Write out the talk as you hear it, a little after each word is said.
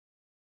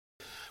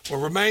Well,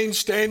 remain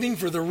standing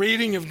for the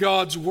reading of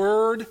God's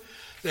Word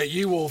that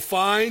you will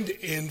find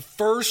in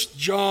 1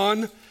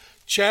 John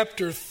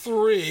chapter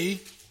 3,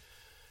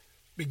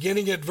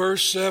 beginning at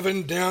verse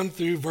 7 down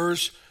through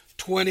verse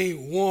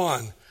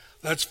 21.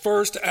 Let's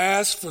first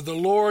ask for the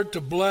Lord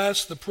to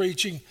bless the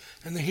preaching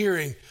and the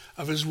hearing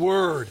of His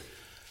Word.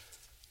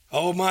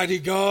 Almighty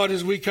God,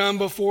 as we come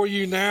before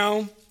you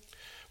now,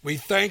 we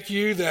thank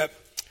you that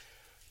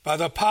by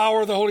the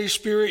power of the Holy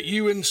Spirit,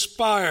 you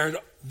inspired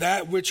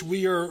that which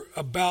we are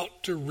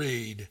about to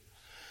read.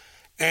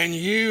 And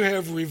you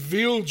have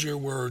revealed your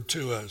word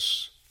to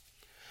us.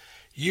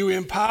 You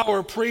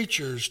empower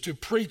preachers to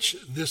preach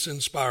this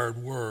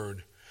inspired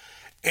word.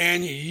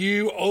 And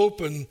you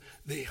open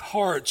the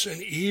hearts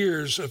and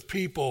ears of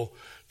people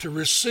to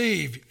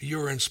receive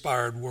your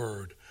inspired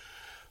word.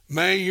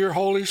 May your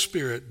Holy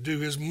Spirit do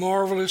his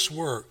marvelous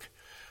work.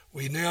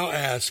 We now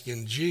ask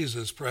in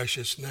Jesus'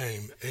 precious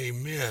name.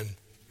 Amen.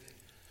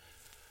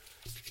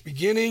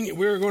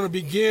 We're going to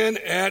begin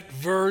at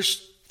 1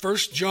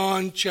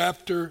 John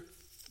chapter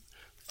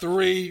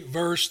 3,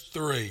 verse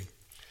 3.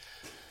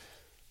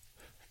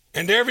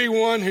 And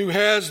everyone who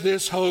has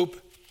this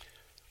hope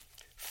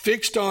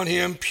fixed on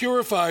him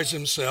purifies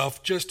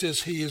himself just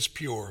as he is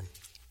pure.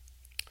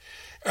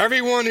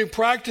 Everyone who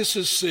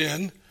practices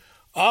sin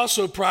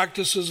also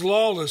practices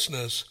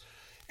lawlessness,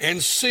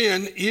 and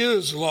sin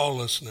is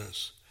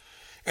lawlessness.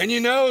 And you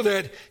know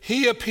that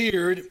he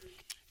appeared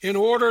in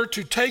order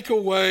to take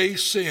away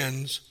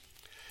sins,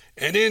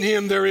 and in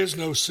him there is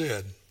no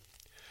sin.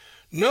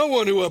 No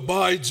one who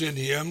abides in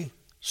him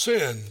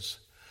sins.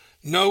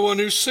 No one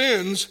who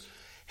sins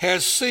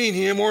has seen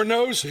him or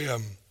knows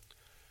him.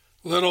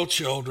 Little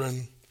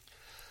children,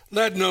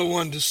 let no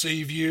one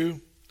deceive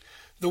you.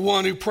 The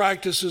one who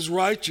practices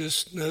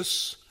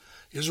righteousness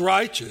is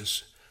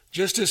righteous,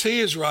 just as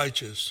he is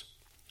righteous.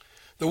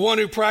 The one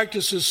who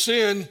practices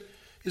sin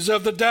is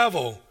of the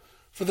devil,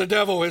 for the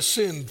devil has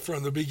sinned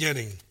from the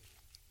beginning.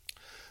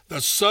 The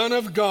Son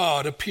of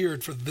God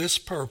appeared for this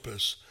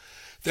purpose,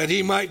 that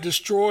he might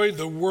destroy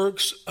the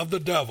works of the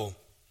devil.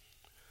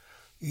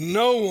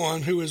 No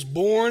one who is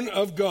born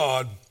of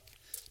God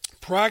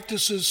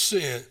practices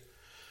sin,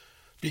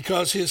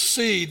 because his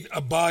seed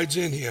abides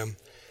in him,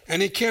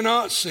 and he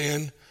cannot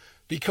sin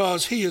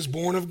because he is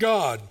born of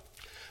God.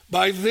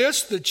 By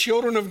this the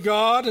children of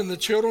God and the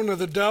children of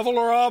the devil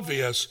are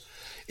obvious.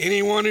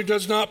 Anyone who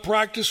does not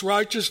practice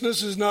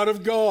righteousness is not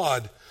of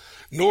God,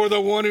 nor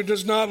the one who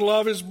does not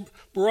love his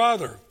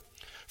brother.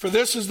 For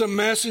this is the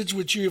message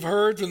which you have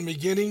heard from the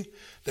beginning,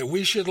 that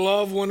we should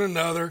love one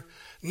another,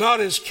 not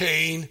as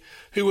Cain,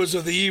 who was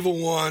of the evil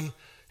one,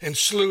 and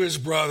slew his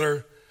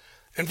brother.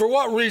 And for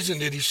what reason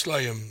did he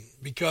slay him?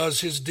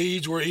 Because his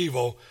deeds were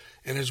evil,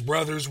 and his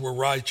brothers were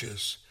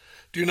righteous.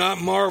 Do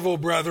not marvel,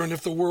 brethren,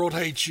 if the world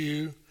hates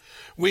you.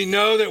 We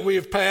know that we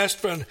have passed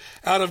from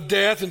out of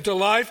death into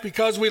life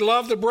because we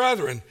love the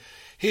brethren.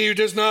 He who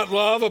does not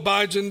love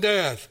abides in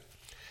death.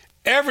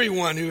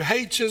 Everyone who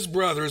hates his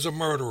brother is a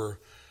murderer,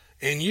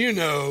 and you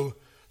know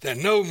that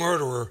no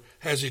murderer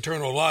has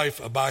eternal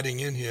life abiding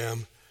in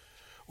him.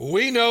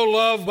 We know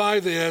love by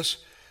this,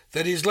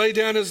 that he's laid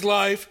down his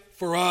life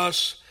for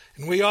us,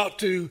 and we ought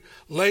to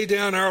lay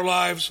down our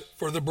lives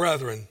for the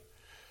brethren.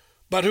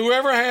 But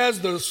whoever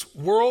has the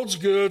world's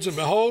goods and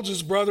beholds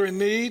his brother in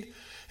need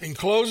and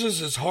closes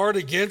his heart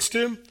against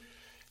him,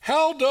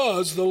 how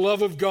does the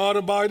love of God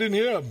abide in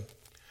him?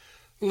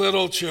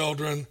 Little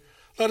children,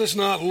 let us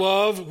not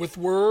love with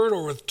word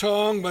or with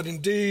tongue, but in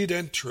deed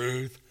and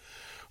truth.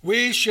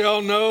 We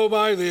shall know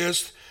by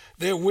this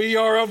that we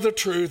are of the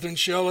truth, and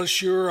shall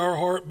assure our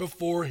heart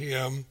before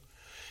him.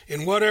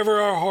 In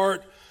whatever our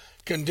heart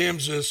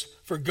condemns us,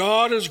 for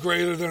God is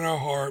greater than our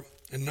heart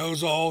and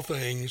knows all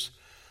things.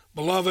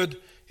 Beloved,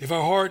 if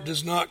our heart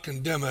does not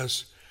condemn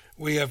us,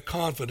 we have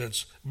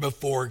confidence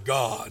before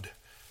God.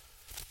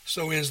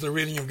 So ends the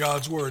reading of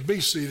God's Word. Be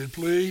seated,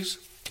 please.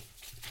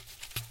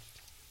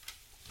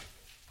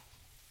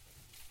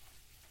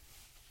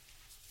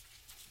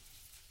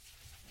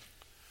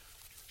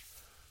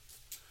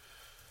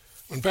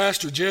 When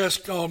Pastor Jess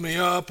called me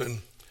up and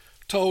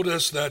told me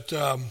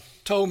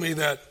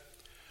that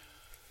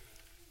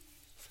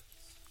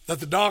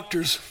the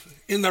doctors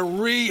in the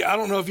I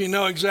don't know if you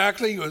know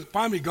exactly, it was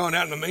probably going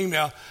out in the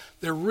email,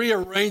 they're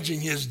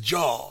rearranging his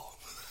jaw.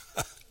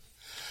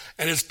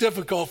 And it's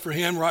difficult for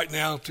him right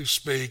now to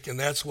speak, and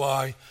that's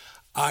why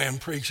I am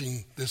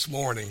preaching this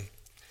morning.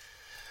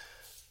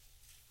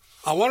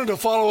 I wanted to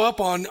follow up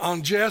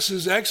on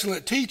Jess's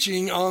excellent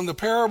teaching on the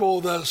parable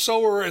of the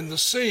sower and the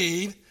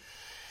seed,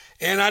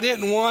 and I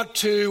didn't want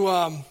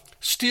to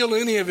steal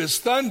any of his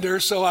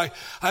thunder, so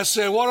I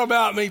said, what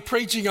about me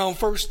preaching on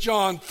 1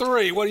 John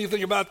 3? What do you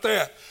think about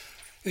that?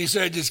 And he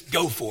said, just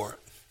go for it.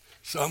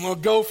 So I'm going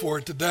to go for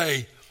it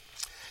today.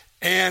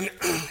 And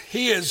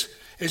he is,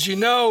 as you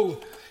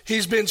know,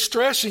 he's been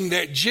stressing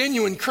that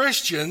genuine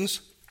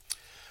Christians,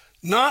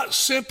 not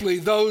simply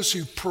those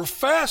who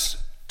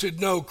profess to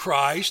know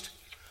Christ,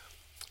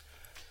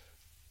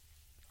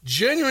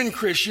 genuine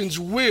Christians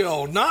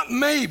will, not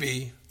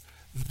maybe,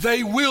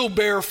 they will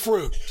bear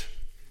fruit.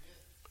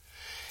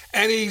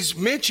 And he's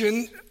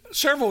mentioned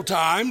several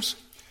times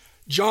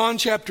John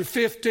chapter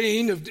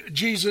 15 of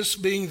Jesus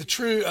being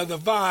the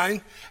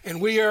vine,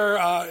 and we are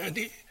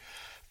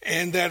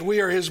and that we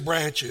are his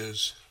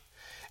branches.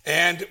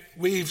 And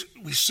we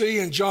see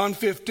in John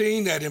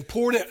 15 that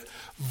important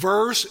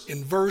verse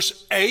in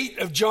verse 8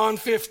 of John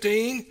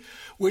 15,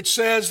 which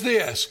says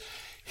this: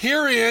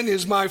 "Herein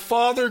is my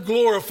Father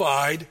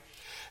glorified,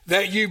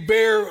 that you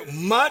bear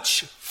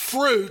much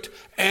fruit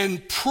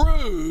and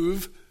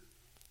prove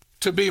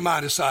to be my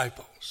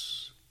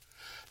disciples."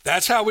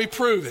 That's how we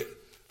prove it,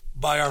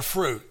 by our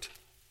fruit.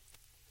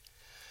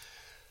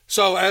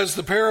 So as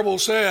the parable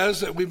says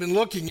that we've been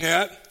looking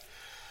at,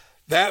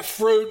 that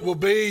fruit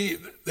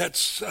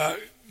that's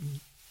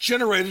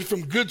generated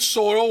from good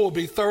soil will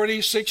be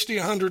 30, 60,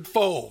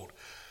 100-fold.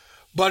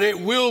 But it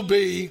will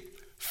be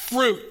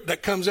fruit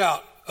that comes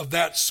out of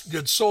that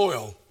good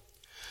soil.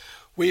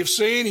 We have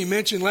seen, he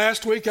mentioned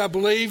last week, I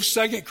believe,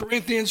 2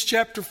 Corinthians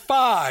chapter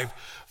 5,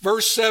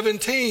 verse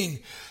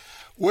 17,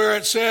 where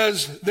it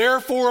says,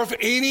 "Therefore, if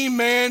any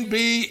man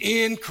be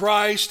in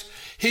Christ,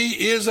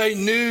 he is a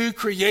new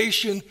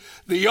creation.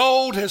 The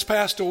old has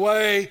passed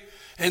away,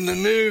 and the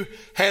new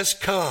has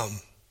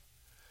come."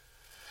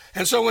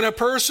 And so when a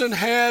person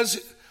has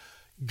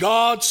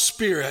God's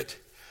Spirit,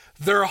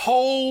 their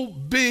whole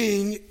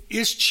being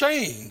is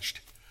changed.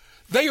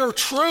 They are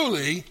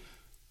truly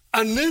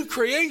a new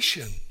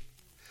creation.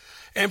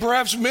 And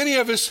perhaps many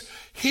of us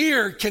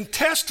here can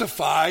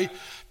testify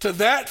to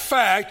that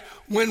fact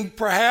when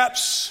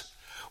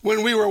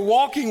we were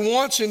walking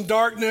once in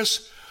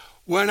darkness,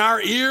 when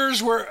our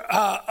ears were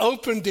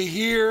open to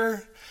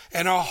hear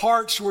and our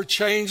hearts were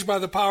changed by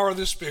the power of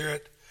the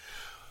Spirit,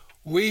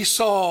 we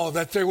saw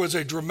that there was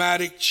a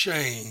dramatic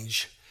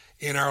change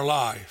in our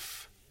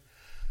life.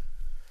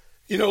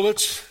 You know,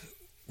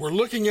 we're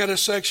looking at a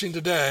section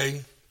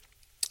today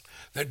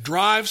that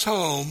drives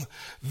home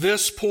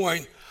this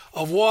point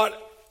of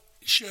what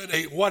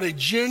a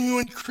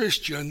genuine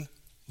Christian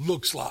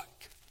looks like.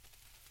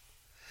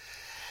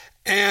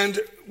 And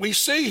we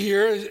see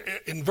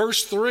here in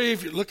verse 3,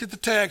 if you look at the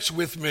text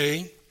with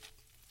me,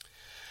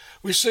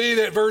 we see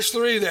that verse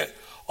 3, that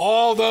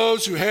all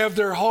those who have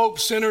their hope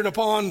centered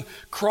upon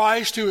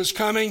Christ who is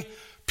coming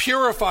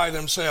purify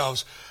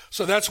themselves.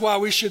 So that's why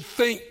we should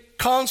think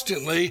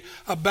constantly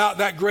about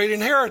that great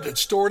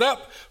inheritance stored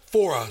up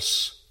for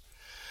us.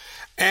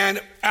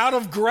 And out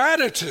of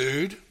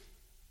gratitude,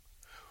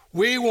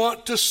 we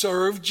want to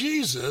serve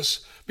Jesus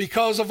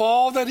because of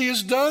all that he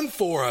has done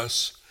for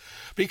us,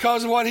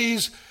 because of what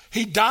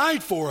he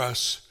died for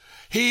us.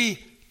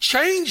 He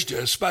changed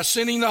us by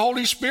sending the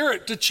Holy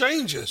Spirit to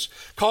change us,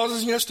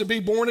 causing us to be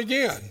born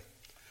again.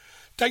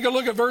 Take a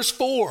look at verse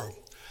 4.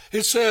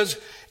 It says,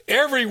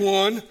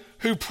 "Everyone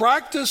who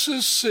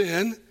practices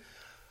sin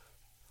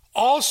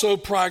also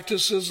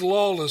practices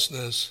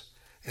lawlessness,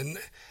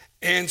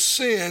 and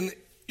sin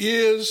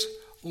is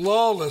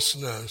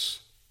lawlessness."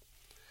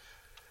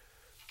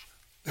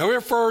 Now it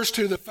refers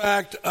to the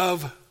fact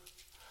of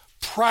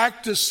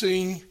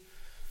practicing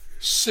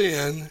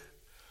sin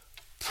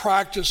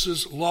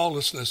practices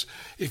lawlessness.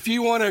 If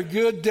you want a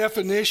good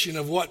definition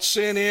of what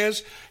sin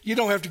is, you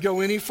don't have to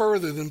go any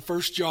further than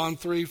 1 John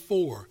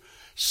 3:4.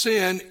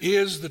 Sin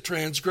is the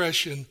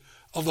transgression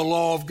of the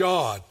law of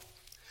God.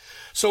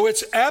 So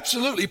it's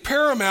absolutely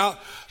paramount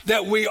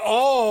that we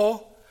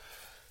all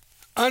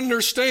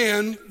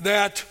understand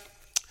that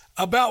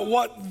about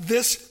what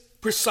this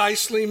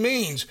precisely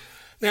means.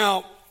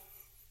 Now,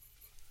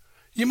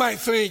 you might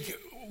think,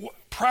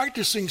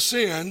 practicing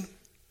sin,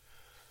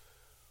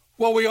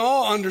 well, we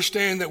all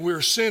understand that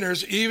we're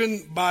sinners.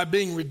 Even by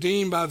being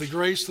redeemed by the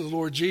grace of the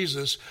Lord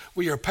Jesus,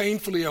 we are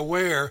painfully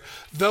aware,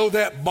 though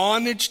that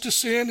bondage to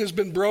sin has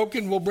been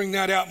broken, we'll bring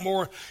that out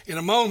more in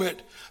a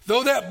moment,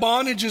 though that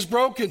bondage is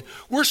broken,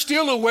 we're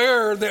still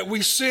aware that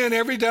we sin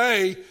every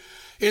day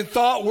in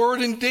thought,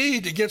 word, and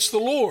deed against the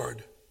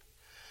Lord.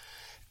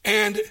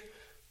 And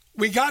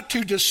we got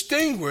to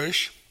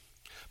distinguish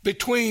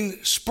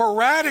between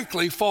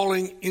sporadically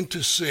falling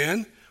into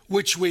sin,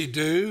 which we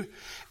do,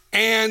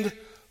 and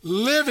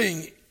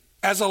living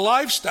as a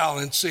lifestyle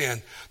in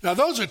sin. Now,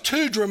 those are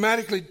two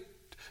dramatically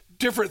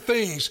different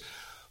things.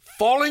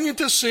 Falling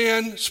into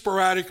sin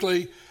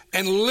sporadically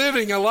and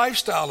living a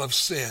lifestyle of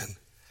sin.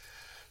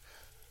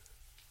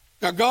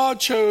 Now, God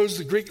chose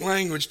the Greek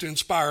language to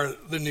inspire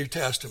the New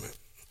Testament.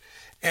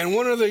 And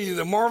one of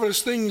the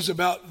marvelous things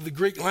about the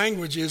Greek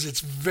language is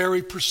it's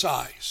very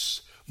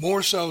precise,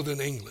 more so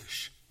than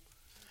English.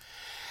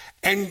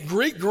 And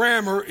Greek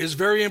grammar is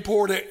very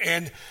important.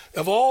 And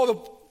of all the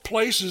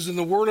places in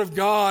the Word of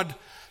God,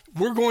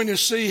 we're going to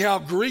see how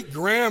Greek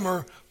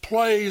grammar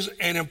plays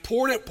an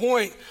important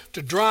point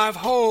to drive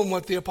home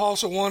what the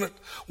apostle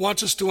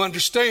wants us to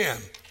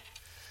understand.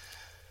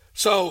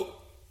 So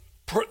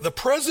the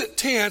present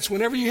tense,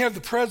 whenever you have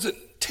the present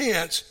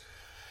tense,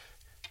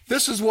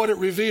 this is what it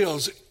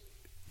reveals.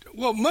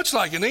 Well, much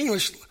like in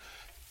English,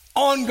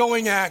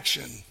 ongoing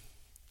action.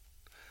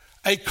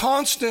 A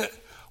constant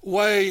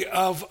way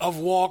of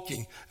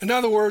walking. In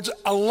other words,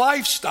 a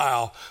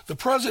lifestyle. The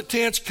present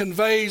tense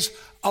conveys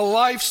a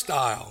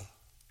lifestyle.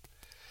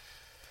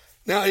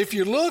 Now, if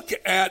you look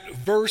at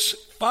verse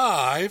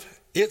 5,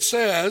 it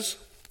says,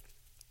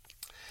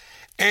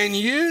 "And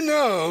you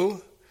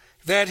know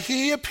that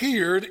he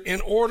appeared in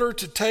order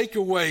to take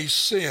away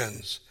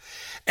sins,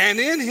 and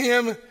in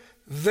him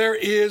there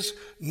is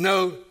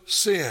no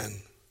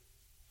sin."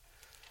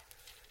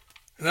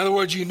 In other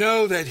words, you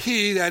know that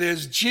he, that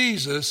is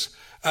Jesus,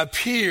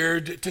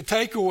 appeared to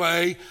take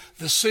away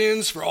the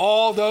sins for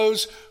all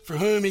those for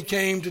whom he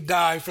came to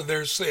die for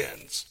their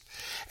sins.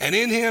 And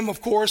in him,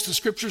 of course, the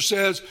scripture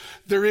says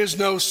there is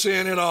no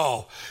sin at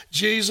all.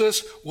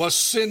 Jesus was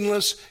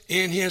sinless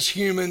in his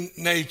human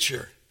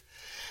nature.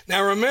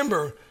 Now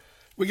remember,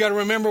 we got to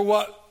remember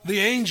what the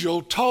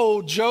angel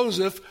told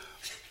Joseph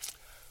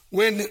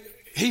when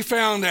he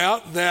found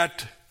out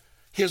that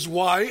his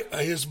wife,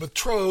 his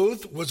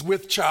betrothed, was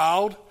with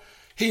child.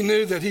 He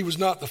knew that he was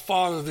not the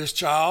father of this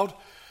child.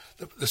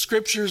 The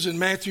scriptures in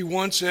Matthew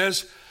 1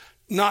 says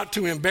not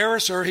to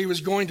embarrass her, he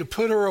was going to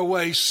put her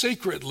away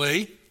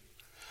secretly.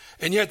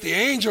 And yet the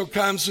angel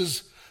comes and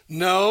says,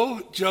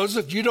 "No,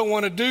 Joseph, you don't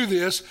want to do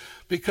this,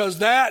 because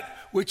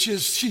that which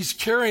she's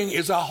carrying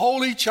is a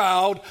holy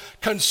child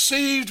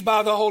conceived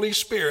by the Holy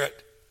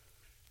Spirit.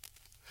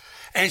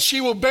 And she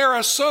will bear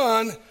a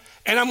son,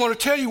 and I'm going to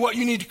tell you what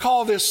you need to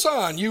call this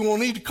son. You will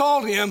need to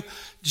call him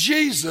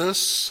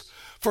Jesus,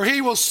 for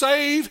he will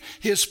save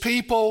his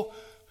people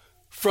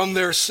from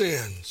their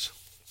sins."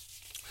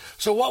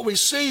 So what we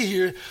see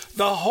here,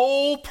 the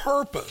whole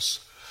purpose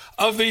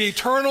of the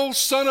eternal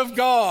Son of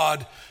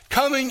God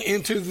coming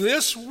into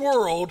this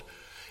world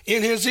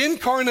in his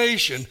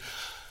incarnation,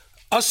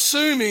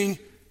 assuming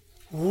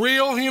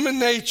real human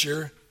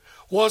nature,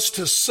 was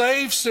to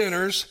save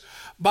sinners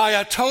by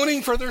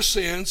atoning for their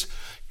sins,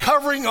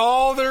 covering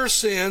all their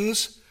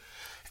sins,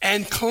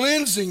 and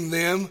cleansing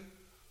them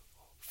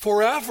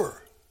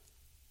forever.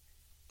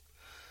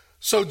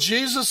 So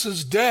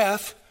Jesus'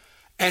 death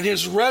and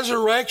his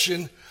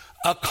resurrection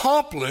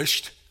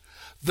accomplished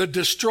the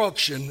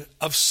destruction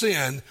of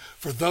sin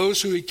for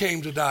those who he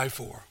came to die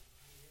for.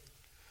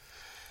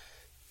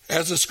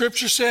 As the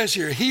scripture says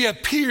here, he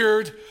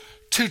appeared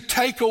to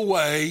take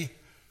away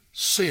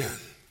sin.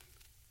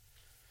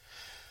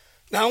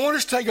 Now I want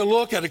us to take a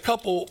look at a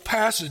couple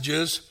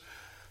passages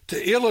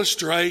to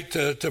illustrate,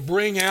 to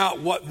bring out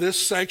what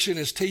this section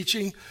is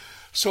teaching.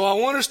 So I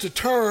want us to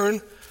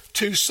turn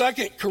to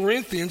 2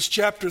 Corinthians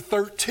chapter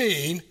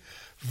 13,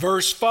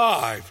 verse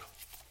 5.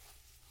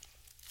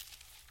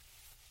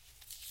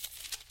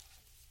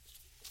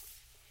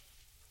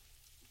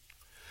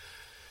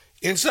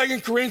 In 2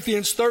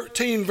 Corinthians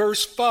 13,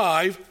 verse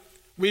 5,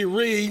 we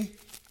read,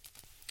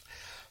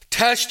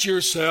 "Test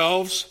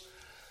yourselves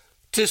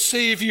to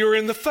see if you're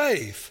in the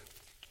faith.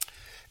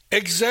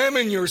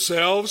 Examine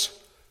yourselves,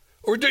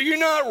 or do you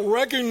not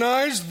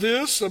recognize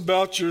this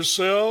about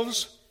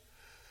yourselves,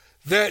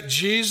 that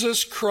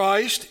Jesus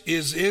Christ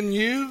is in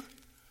you,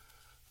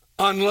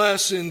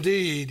 unless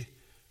indeed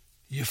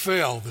you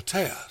fail the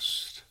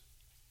test."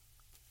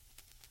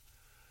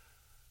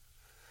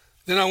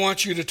 Then I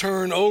want you to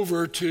turn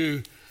over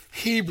to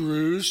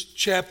Hebrews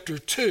chapter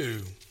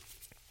 2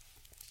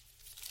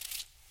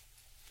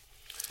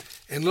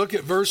 and look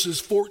at verses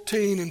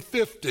 14 and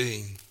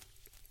 15.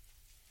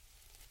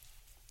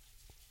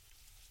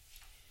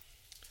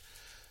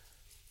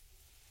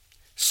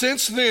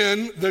 "Since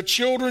then the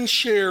children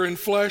share in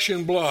flesh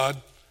and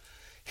blood,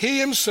 he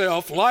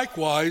himself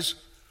likewise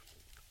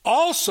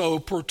also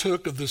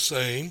partook of the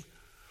same,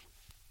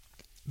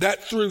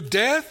 that through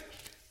death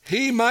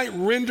he might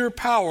render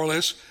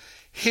powerless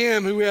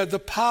him who had the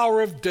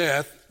power of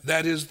death,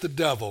 that is the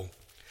devil,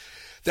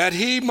 that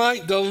he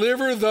might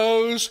deliver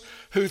those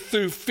who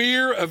through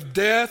fear of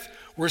death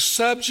were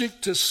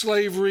subject to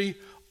slavery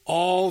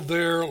all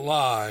their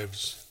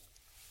lives."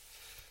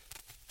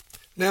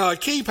 Now, a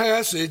key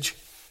passage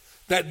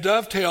that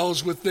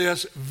dovetails with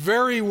this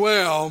very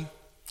well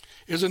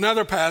is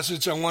another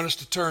passage I want us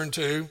to turn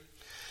to,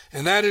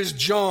 and that is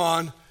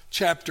John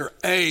chapter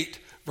 8,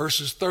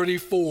 verses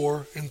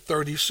 34 and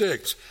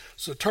 36.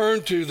 So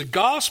turn to the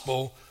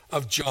Gospel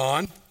of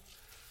John,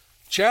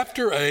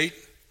 chapter 8,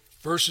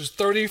 verses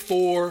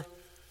 34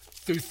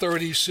 through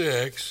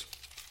 36.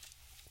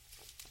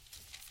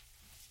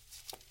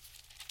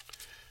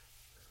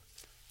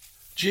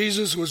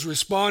 Jesus was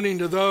responding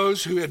to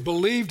those who had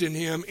believed in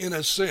him in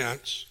a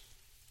sense.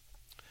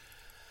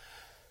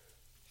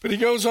 But he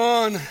goes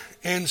on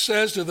and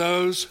says to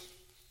those,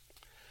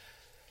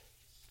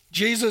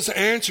 Jesus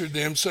answered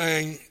them,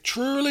 saying,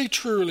 "Truly,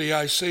 truly,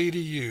 I say to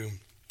you,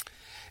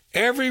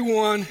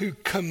 everyone who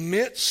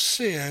commits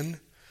sin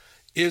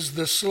is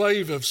the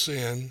slave of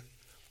sin,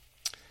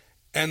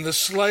 and the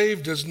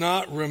slave does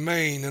not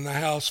remain in the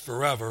house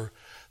forever.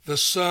 The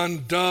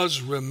Son does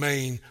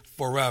remain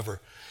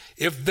forever.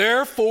 If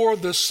therefore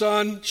the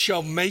Son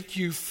shall make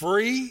you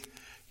free,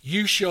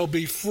 you shall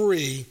be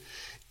free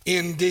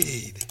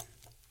indeed."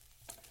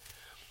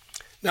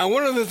 Now,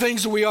 one of the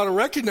things that we ought to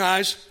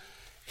recognize,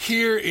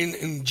 here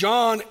in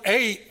John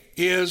 8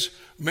 is,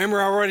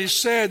 remember I already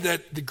said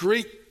that the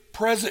Greek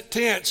present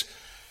tense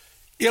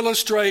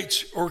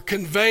illustrates or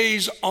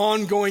conveys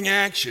ongoing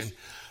action.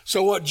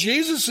 So what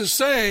Jesus is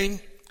saying,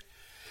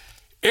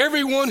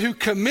 everyone who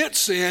commits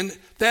sin,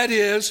 that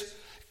is,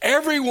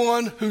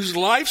 everyone whose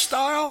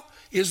lifestyle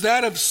is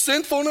that of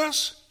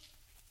sinfulness,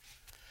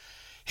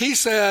 he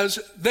says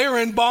they're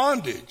in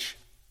bondage.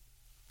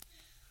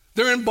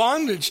 They're in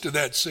bondage to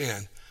that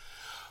sin.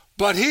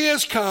 But he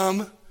has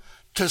come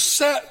to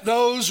set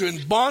those who are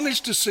in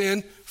bondage to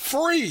sin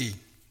free.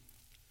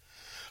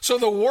 So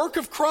the work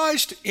of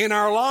Christ in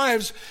our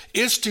lives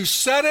is to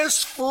set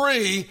us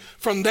free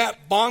from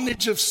that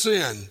bondage of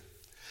sin.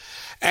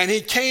 And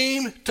he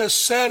came to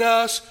set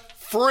us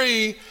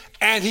free,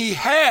 and he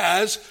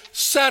has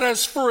set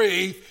us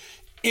free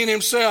in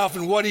himself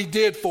and what he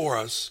did for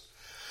us.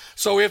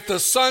 So if the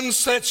Son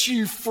sets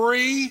you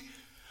free,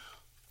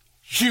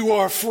 you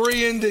are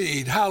free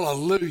indeed.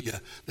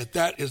 Hallelujah.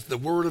 That is the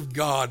word of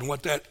God and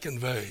what that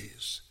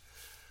conveys.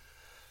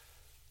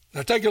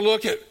 Now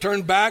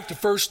turn back to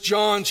 1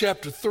 John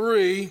chapter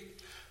 3.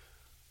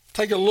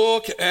 Take a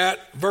look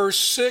at verse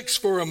 6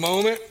 for a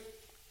moment,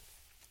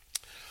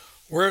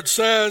 where it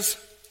says,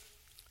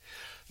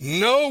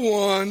 no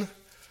one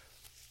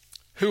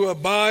who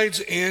abides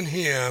in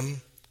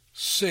him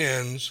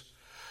sins.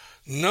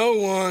 No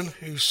one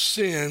who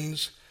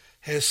sins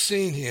has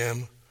seen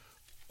him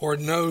or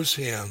knows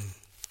him.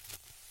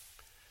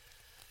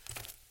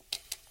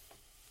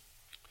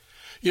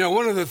 You know,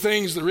 one of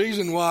the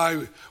reason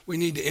why we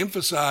need to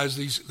emphasize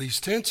these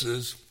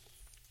tenses,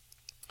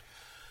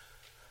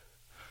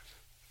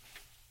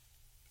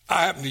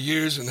 I happen to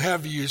use and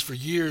have used for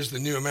years the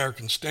New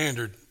American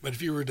Standard, but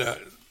if you were to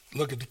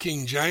look at the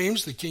King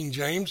James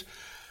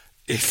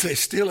it's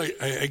still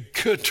a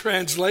good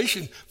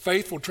translation,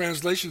 faithful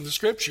translation of the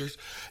Scriptures.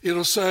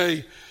 It'll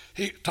say,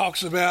 he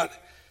talks about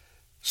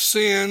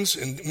sins,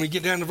 and when we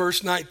get down to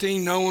verse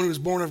 19, no one who is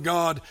born of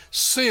God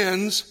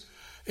sins.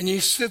 And you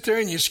sit there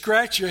and you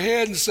scratch your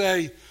head and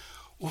say,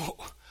 well,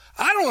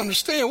 I don't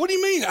understand. What do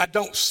you mean I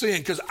don't sin?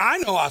 Because I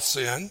know I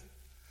sin.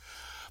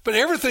 But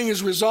everything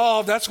is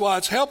resolved. That's why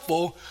it's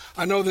helpful.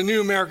 I know the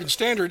New American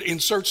Standard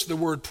inserts the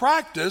word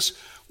practice.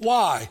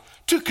 Why?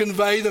 To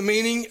convey the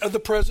meaning of the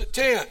present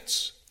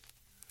tense.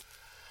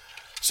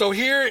 So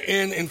here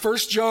in 1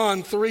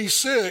 John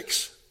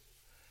 3:6,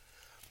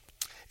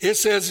 it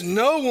says,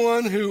 no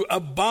one who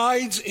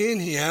abides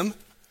in him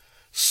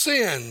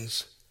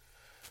sins.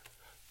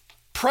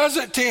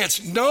 Present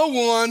tense, no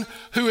one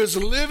who is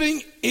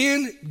living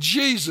in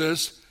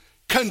Jesus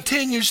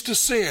continues to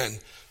sin.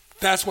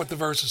 That's what the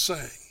verse is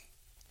saying.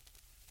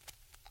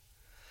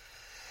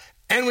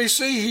 And we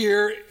see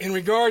here, in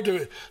regard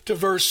to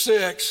verse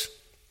 6,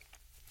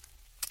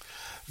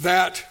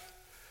 that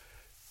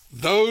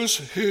those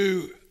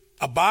who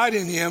abide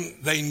in him,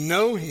 they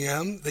know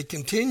him, they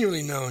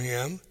continually know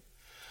him.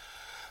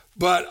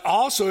 But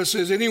also it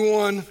says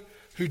anyone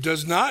who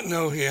does not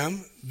know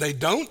him, they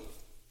don't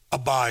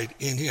abide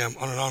in him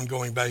on an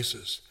ongoing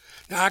basis.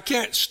 Now, I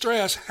can't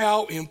stress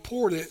how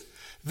important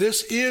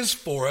this is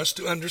for us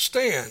to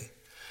understand.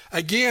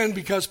 Again,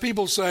 because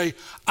people say,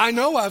 I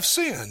know I've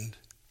sinned.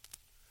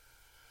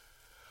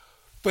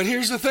 But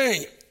here's the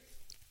thing.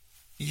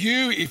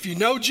 If you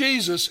know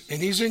Jesus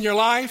and he's in your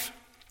life,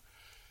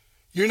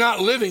 you're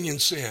not living in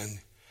sin.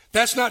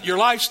 That's not your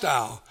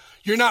lifestyle.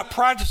 You're not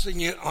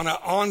practicing it on an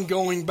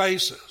ongoing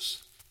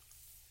basis.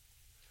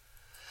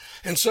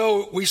 And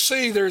so we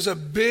see there's a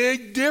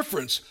big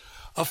difference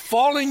of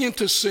falling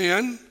into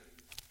sin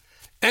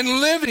and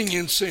living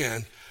in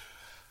sin.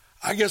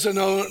 I guess I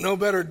know no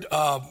better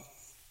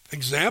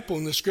example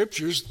in the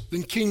Scriptures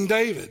than King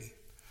David.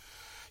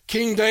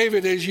 King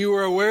David, as you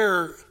are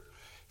aware,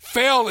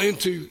 fell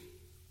into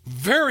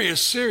very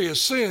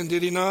serious sin,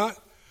 did he not?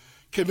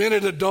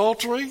 Committed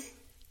adultery.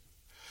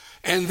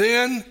 And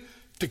then,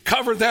 to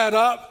cover that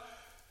up,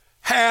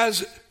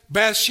 has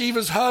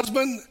Bathsheba's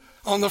husband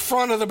on the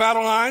front of the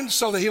battle line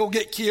so that he'll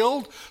get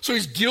killed. So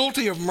he's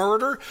guilty of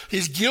murder.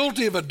 He's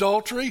guilty of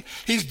adultery.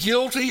 He's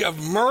guilty of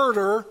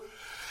murder.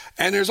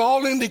 And there's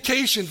all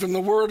indication from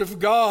the Word of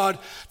God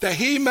that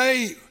he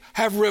may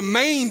have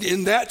remained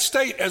in that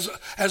state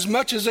as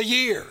much as a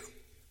year.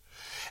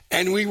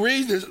 And we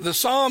read the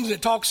Psalms, and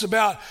it talks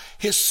about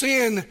his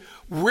sin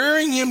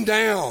wearing him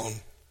down.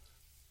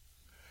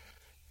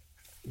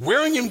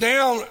 Wearing him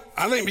down,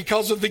 I think,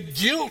 because of the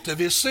guilt of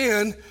his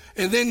sin.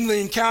 And then the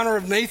encounter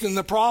of Nathan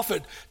the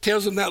prophet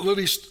tells him that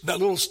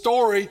little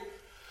story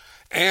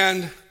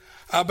and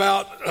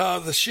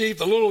about the sheep,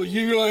 the little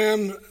ewe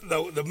lamb,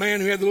 the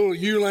man who had the little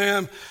ewe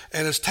lamb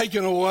and is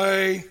taken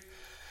away.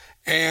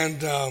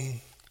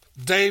 And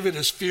David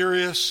is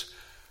furious.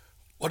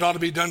 What ought to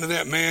be done to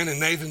that man?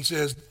 And Nathan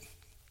says,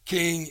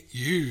 King,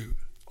 you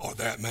are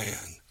that man.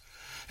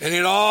 And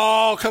it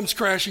all comes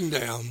crashing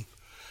down.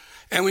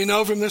 And we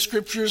know from the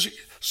Scriptures,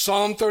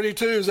 Psalm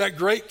 32 is that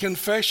great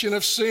confession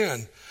of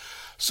sin.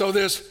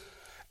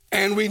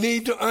 And we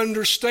need to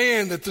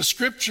understand that the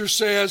Scripture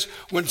says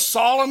when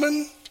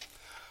Solomon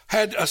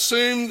had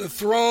assumed the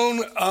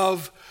throne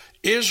of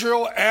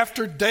Israel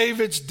after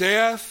David's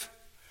death.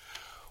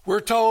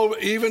 We're told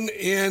even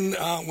in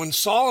when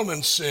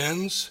Solomon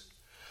sins,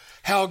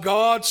 how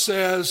God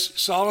says,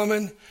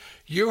 Solomon,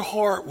 your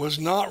heart was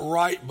not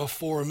right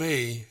before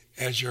me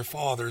as your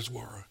fathers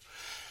were.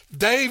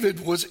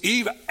 David was,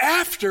 even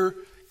after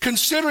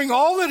considering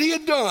all that he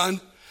had done,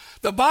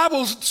 the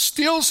Bible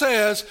still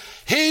says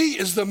he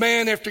is the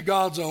man after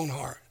God's own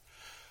heart.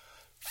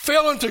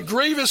 Fell into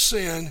grievous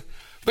sin,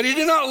 but he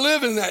did not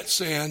live in that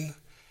sin.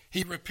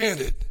 He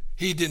repented.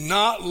 He did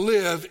not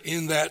live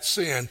in that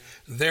sin.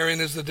 Therein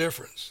is the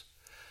difference.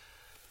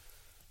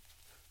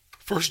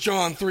 1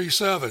 John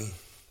 3:7.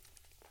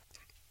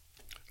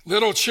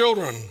 Little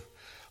children,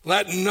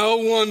 let no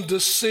one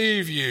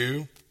deceive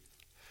you.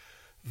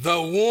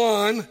 The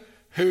one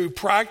who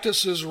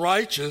practices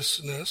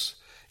righteousness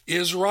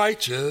is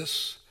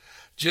righteous,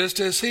 just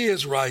as he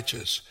is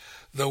righteous.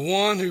 The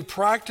one who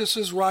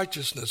practices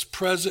righteousness,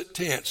 present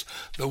tense,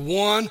 the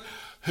one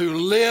who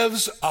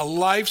lives a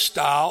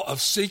lifestyle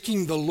of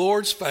seeking the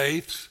Lord's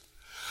faith,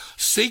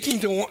 seeking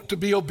to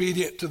be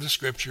obedient to the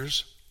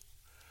Scriptures,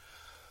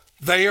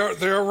 they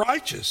are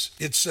righteous,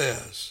 it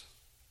says.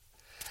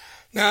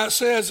 Now it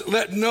says,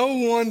 let no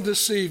one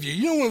deceive you.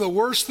 You know, one of the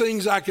worst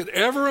things I could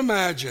ever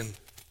imagine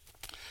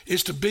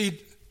is to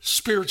be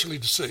spiritually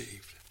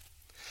deceived.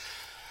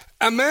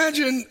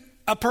 Imagine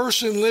a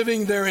person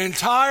living their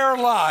entire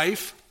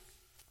life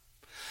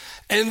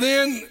and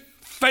then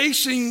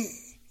facing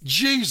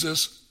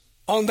Jesus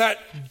on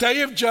that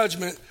day of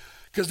judgment,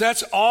 because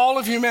that's all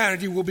of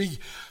humanity will be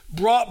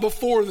brought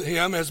before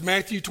him, as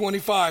Matthew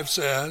 25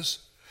 says.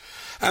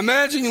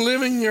 Imagine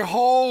living your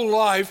whole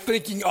life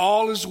thinking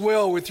all is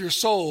well with your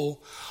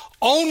soul,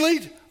 only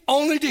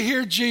to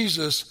hear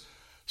Jesus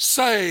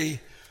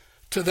say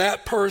to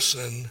that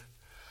person,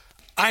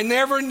 I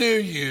never knew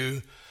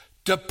you.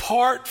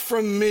 Depart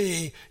from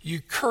me,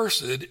 you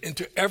cursed,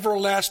 into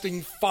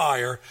everlasting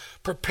fire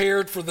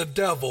prepared for the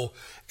devil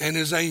and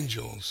his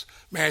angels.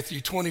 Matthew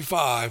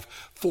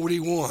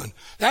 25:41.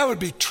 That would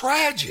be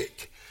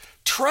tragic.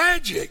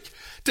 Tragic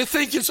to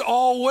think it's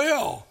all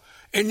well.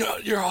 And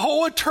your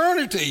whole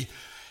eternity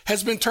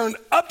has been turned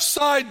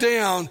upside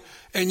down,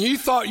 and you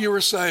thought you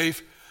were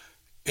safe,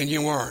 and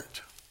you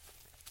weren't.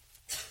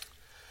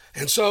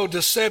 And so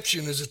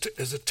deception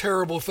is a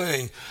terrible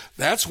thing.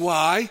 That's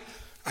why,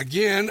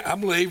 again, I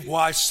believe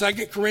why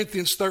 2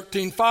 Corinthians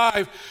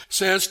 13:5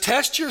 says,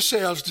 test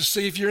yourselves to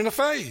see if you're in the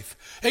faith.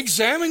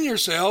 Examine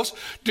yourselves.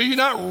 Do you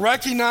not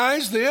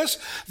recognize this,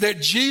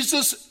 that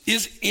Jesus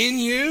is in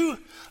you,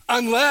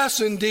 unless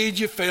indeed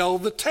you fail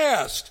the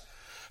test?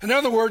 In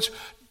other words,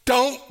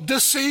 don't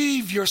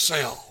deceive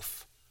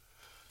yourself.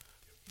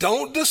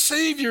 Don't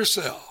deceive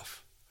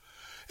yourself.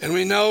 And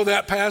we know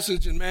that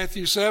passage in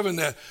Matthew 7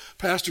 that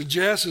Pastor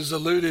Jess has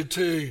alluded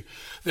to.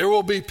 There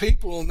will be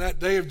people on that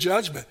day of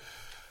judgment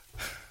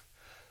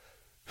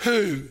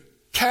who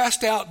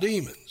cast out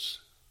demons,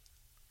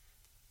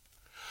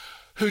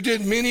 who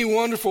did many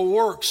wonderful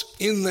works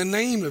in the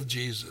name of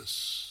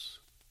Jesus.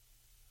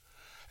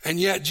 And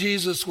yet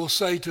Jesus will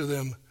say to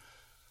them,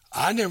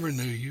 I never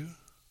knew you.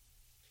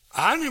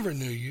 I never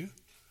knew you.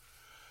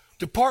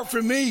 Depart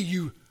from me,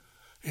 you,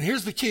 and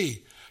here's the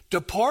key,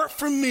 depart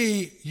from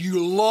me,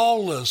 you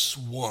lawless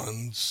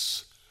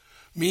ones,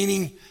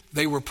 meaning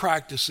they were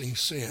practicing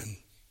sin.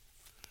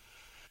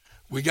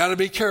 We got to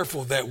be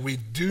careful that we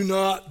do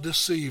not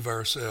deceive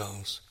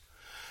ourselves.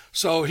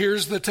 So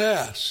here's the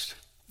test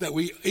that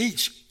we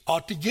each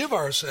ought to give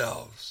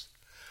ourselves.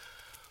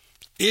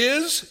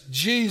 Is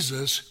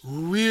Jesus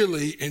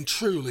really and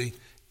truly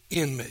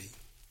in me?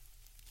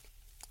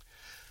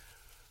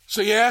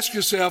 So you ask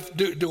yourself,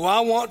 do I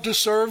want to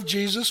serve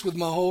Jesus with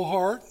my whole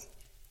heart?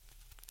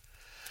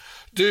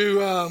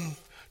 Do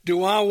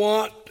I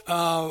want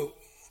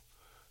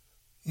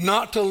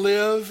not to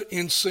live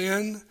in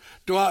sin?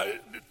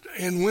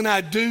 And when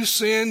I do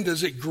sin,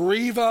 does it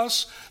grieve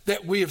us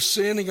that we have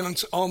sinned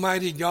against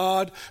Almighty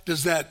God?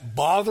 Does that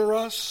bother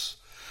us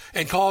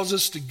and cause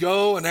us to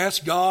go and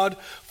ask God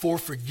for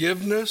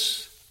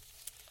forgiveness?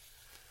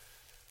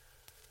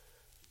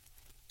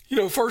 You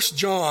know, 1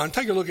 John,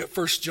 take a look at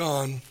 1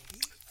 John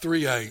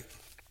 3:8.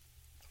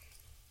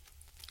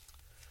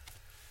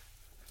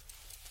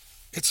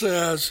 It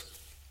says,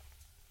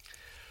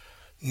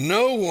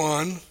 no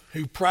one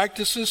who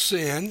practices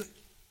sin,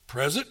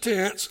 present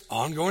tense,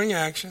 ongoing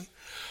action,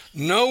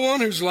 no one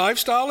whose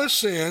lifestyle is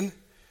sin,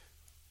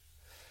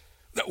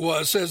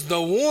 it says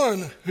the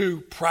one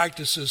who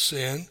practices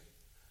sin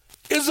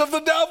is of the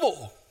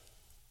devil.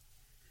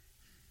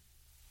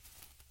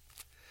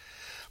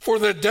 For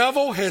the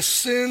devil has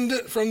sinned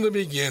from the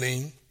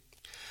beginning.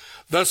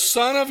 The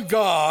Son of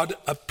God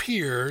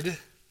appeared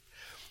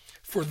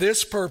for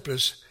this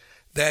purpose,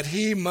 that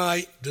he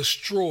might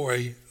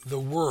destroy the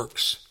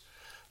works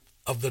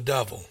of the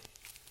devil.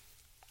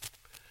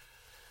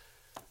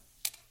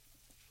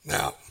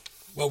 Now,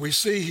 what we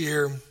see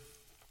here,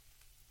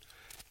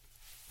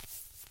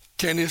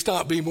 can this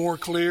not be more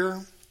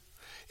clear?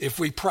 If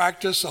we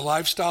practice a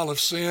lifestyle of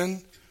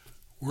sin,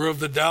 we're of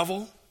the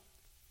devil.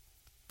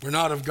 We're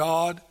not of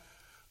God.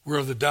 We're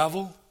of the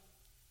devil.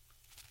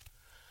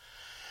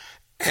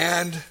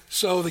 And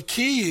so the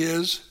key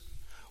is,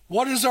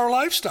 what is our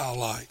lifestyle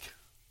like?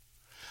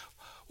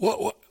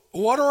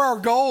 What are our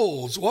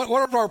goals? What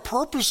are our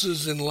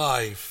purposes in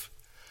life?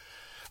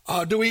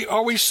 Are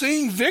we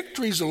seeing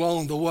victories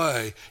along the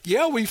way?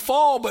 Yeah, we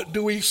fall, but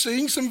do we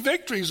seeing some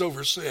victories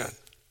over sin?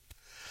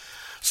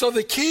 So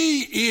the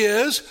key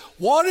is,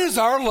 what is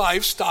our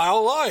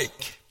lifestyle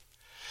like?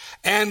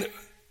 And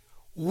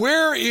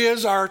where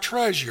is our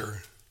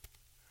treasure?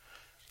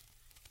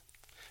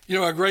 You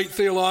know, a great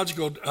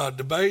theological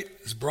debate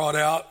is brought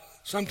out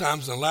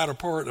sometimes in the latter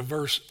part of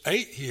verse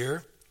 8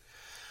 here.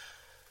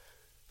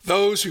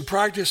 Those who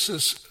practice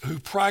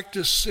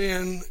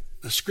sin,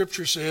 the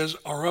scripture says,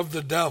 are of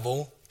the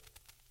devil.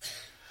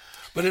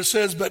 But it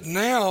says, but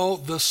now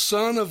the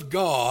Son of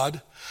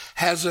God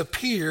has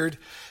appeared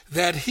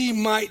that he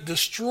might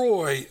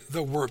destroy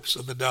the works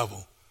of the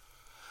devil.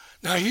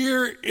 Now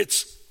here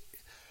it's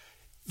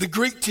the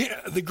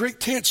Greek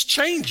tense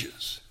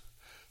changes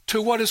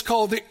to what is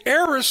called the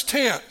aorist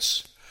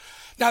tense.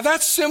 Now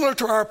that's similar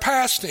to our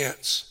past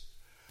tense.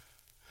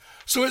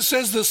 So it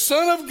says the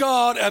Son of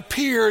God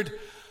appeared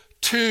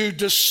to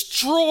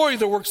destroy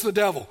the works of the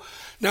devil.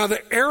 Now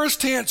the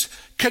aorist tense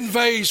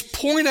conveys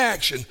point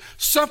action,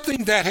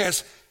 something that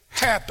has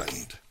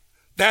happened.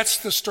 That's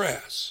the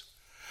stress.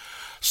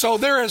 So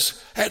there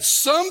is, at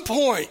some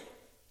point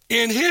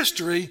in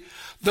history,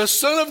 the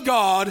Son of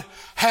God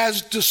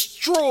has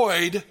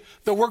destroyed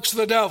the works of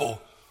the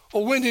devil.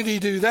 Well, when did he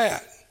do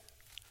that?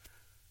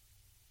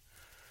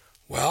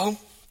 Well,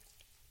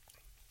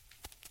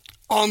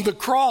 on the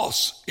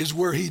cross is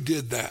where he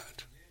did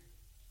that.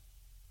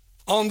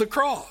 On the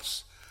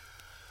cross.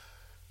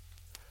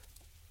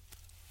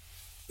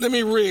 Let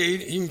me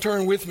read. You can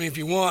turn with me if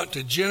you want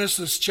to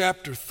Genesis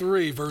chapter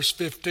 3, verse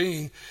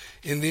 15,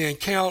 in the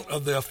account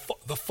of the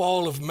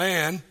fall of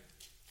man.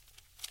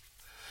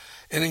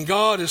 And then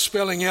God is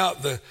spelling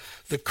out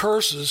the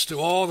curses to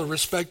all the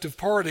respective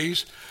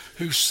parties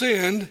who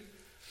sinned.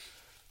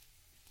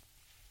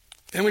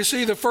 And we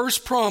see the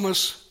first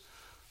promise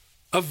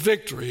of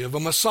victory, of a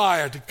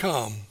Messiah to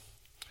come.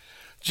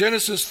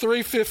 Genesis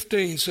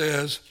 3:15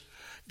 says,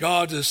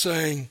 God is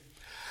saying,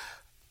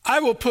 I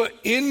will put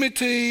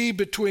enmity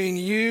between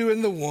you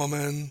and the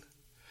woman,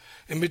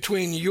 and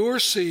between your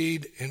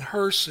seed and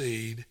her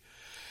seed.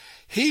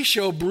 He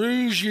shall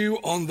bruise you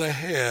on the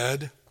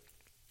head,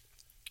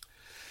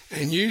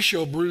 and you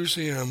shall bruise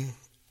him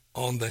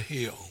on the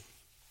heel.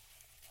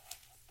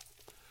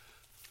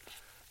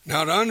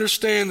 Now, to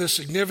understand the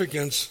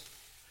significance,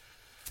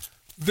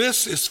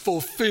 this is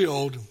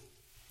fulfilled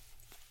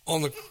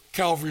on the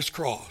Calvary's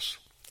cross.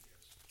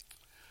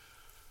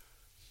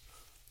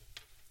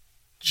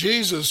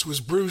 Jesus was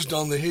bruised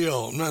on the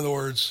heel. In other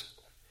words,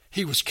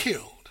 he was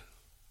killed.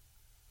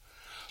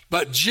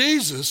 But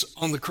Jesus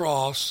on the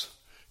cross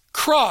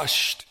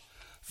crushed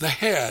the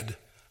head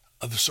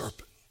of the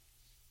serpent.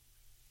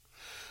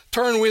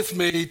 Turn with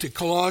me to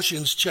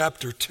Colossians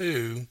chapter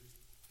 2.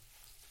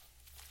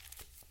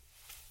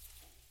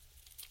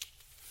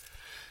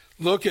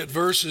 Look at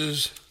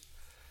verses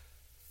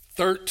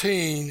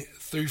 13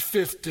 through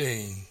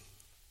 15.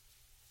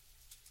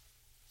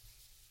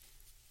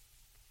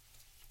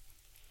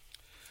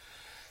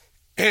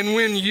 And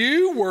when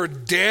you were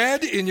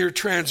dead in your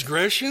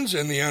transgressions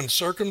and the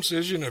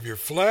uncircumcision of your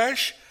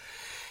flesh,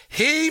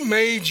 he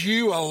made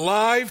you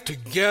alive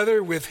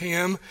together with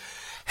him,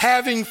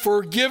 having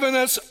forgiven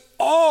us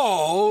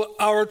all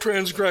our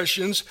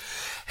transgressions,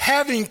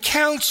 having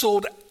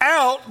canceled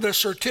out the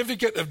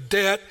certificate of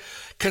debt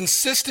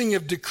consisting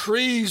of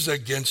decrees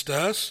against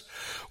us,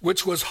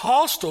 which was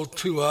hostile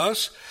to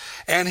us,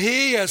 and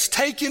he has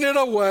taken it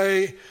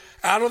away,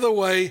 out of the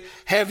way,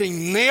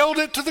 having nailed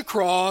it to the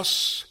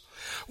cross.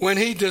 When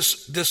he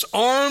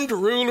disarmed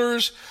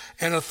rulers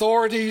and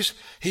authorities,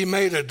 he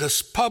made a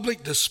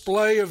public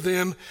display of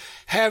them,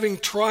 having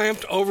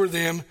triumphed over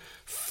them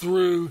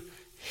through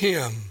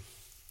him.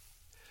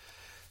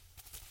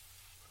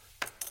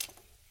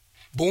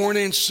 Born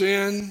in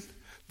sin,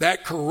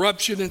 that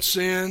corruption in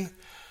sin,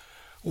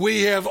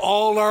 we have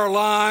all our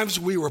lives,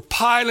 we were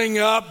piling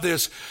up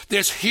this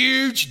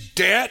huge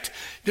debt.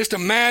 Just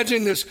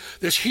imagine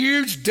this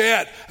huge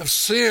debt of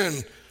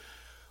sin.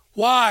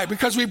 Why?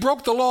 Because we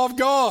broke the law of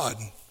God.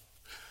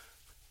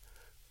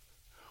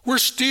 We're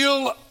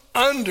still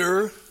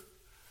under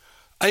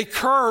a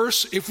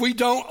curse if we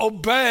don't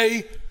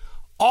obey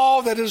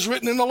all that is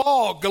written in the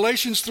law.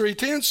 Galatians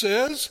 3:10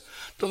 says,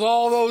 to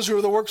all those who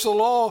are the works of the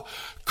law,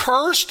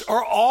 cursed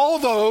are all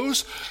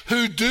those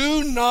who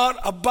do not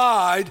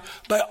abide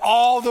by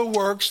all the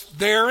works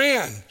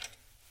therein.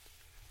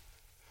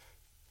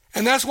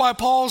 And that's why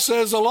Paul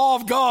says the law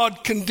of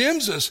God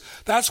condemns us.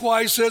 That's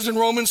why he says in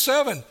Romans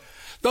 7,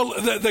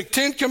 the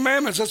 10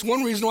 Commandments, that's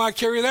one reason why I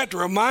carry that, to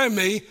remind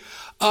me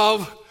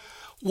of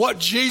what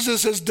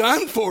Jesus has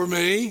done for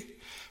me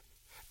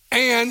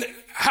and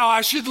how I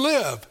should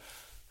live.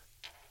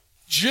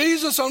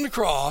 Jesus on the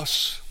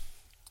cross,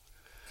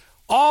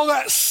 all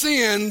that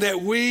sin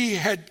that we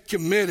had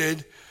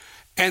committed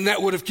and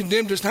that would have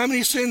condemned us. How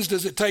many sins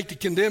does it take to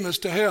condemn us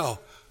to hell?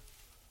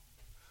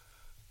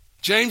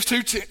 James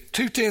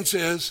 2:10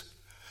 says,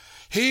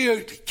 he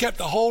who kept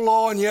the whole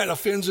law and yet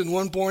offends in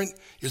one point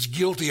is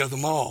guilty of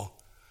them all.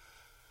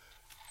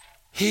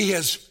 He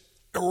has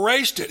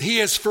erased it. He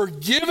has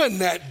forgiven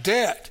that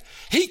debt.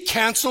 He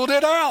canceled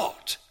it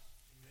out.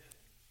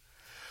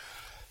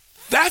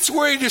 That's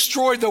where he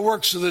destroyed the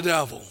works of the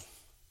devil.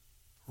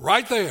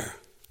 Right there.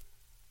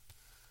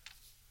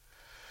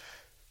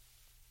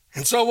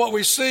 And so what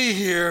we see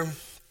here,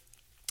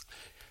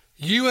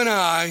 you and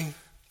I,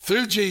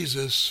 through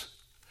Jesus,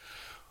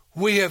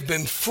 we have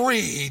been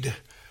freed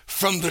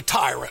from the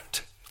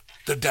tyrant,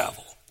 the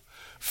devil.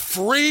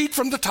 Freed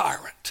from the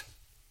tyrant.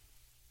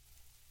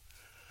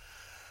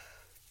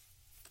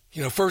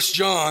 You know, 1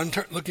 John,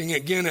 looking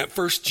again at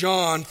 1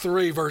 John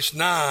 3, verse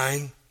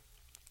 9.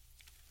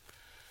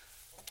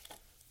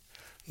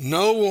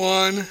 No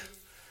one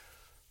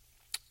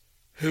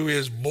who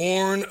is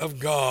born of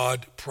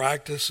God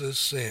practices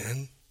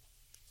sin.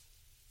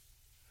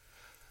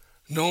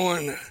 No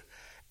one,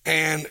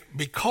 and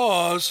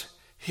because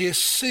his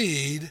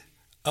seed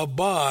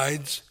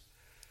abides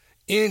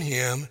in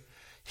him,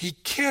 he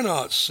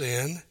cannot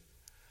sin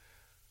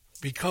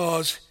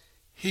because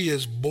he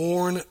is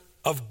born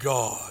of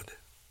God.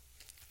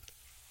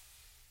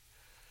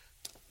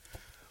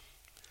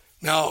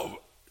 Now,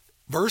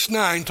 verse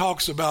 9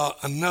 talks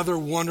about another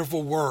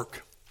wonderful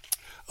work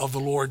of the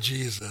Lord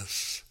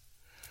Jesus.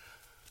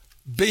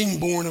 Being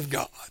born of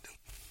God.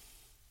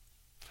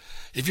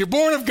 If you're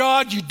born of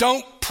God, you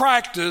don't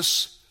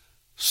practice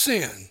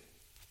sin.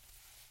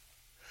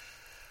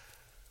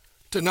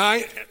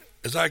 Tonight,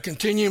 as I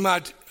continue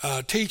my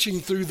teaching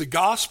through the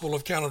Gospel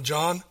of Count of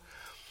John,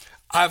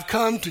 I've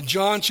come to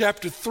John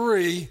chapter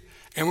 3,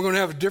 and we're going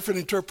to have a different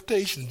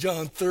interpretation of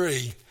John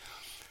 3.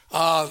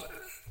 You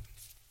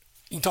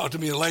can talk to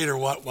me later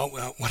what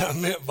I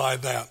meant by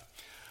that.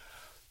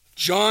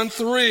 John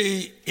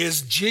 3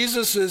 is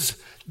Jesus'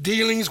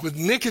 dealings with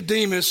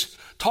Nicodemus,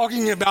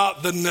 talking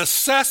about the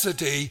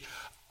necessity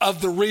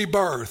of the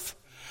rebirth.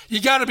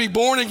 You got to be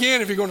born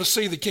again if you're going to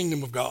see the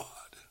kingdom of God.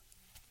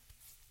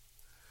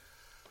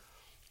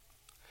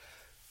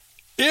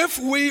 If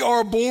we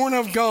are born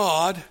of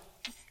God,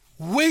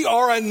 we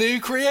are a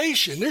new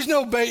creation. There's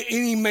no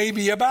any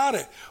maybe about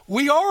it.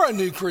 We are a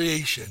new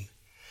creation.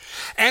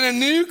 And a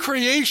new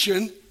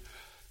creation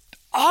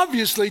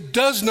obviously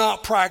does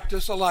not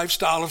practice a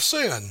lifestyle of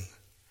sin.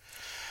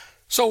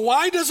 So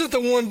why doesn't the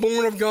one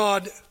born of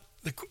God,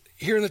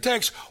 here in the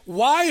text,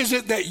 why is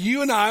it that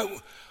you and I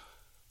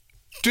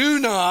do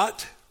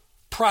not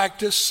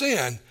practice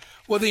sin?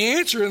 Well, the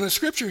answer in the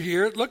scripture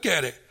here, look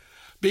at it.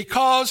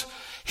 Because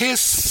his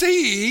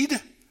seed,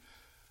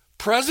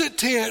 present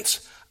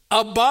tense,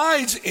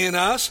 abides in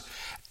us,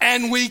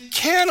 and we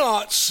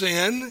cannot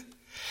sin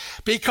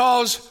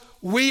because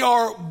we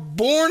are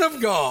born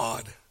of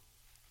God.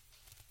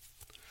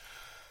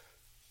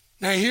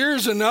 Now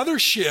here's another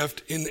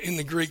shift in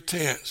the Greek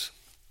tense.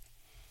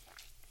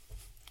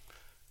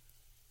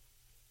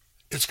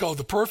 It's called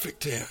the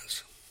perfect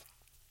tense.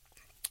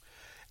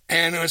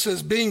 And it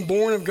says being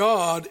born of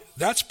God,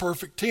 that's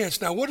perfect tense.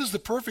 Now what does the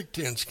perfect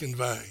tense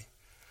convey?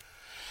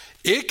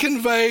 It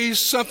conveys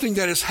something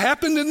that has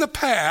happened in the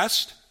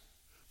past,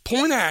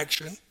 point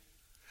action,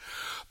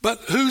 but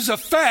whose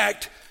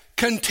effect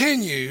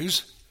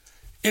continues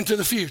into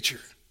the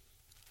future.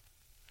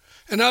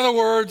 In other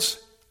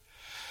words,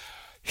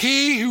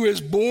 he who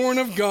is born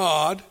of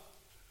God,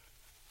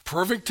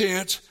 perfect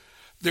tense,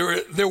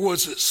 there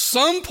was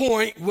some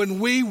point when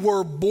we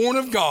were born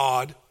of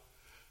God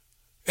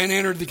and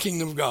entered the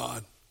kingdom of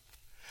God.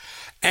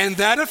 And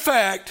that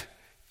effect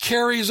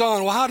carries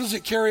on. Well, how does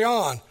it carry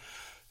on?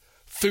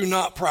 Through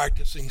not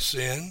practicing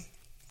sin,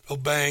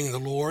 obeying the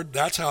Lord.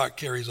 That's how it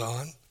carries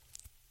on.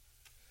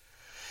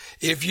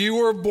 If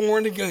you are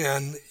born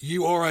again,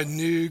 you are a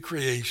new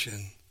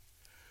creation.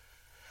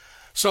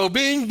 So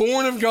being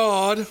born of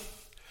God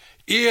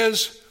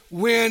is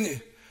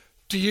when,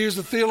 to use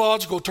the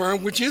theological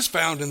term, which is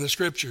found in the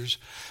scriptures,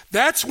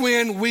 that's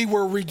when we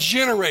were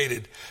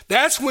regenerated.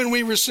 That's when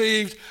we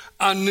received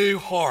a new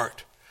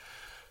heart.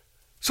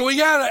 So we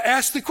got to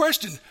ask the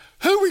question,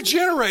 who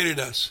regenerated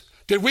us?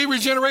 Did we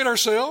regenerate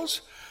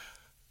ourselves?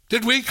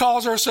 Did we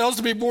cause ourselves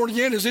to be born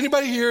again? Is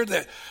anybody here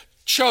that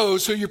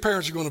chose who your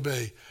parents are going to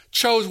be?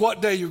 Chose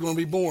what day you're going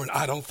to be born?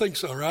 I don't think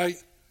so, right?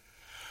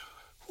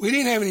 We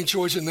didn't have any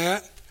choice in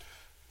that.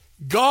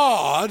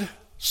 God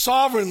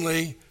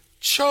sovereignly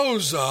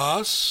chose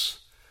us.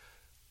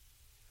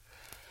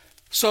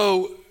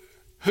 So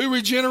who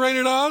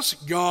regenerated us?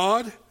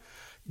 God.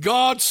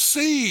 God's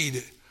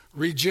seed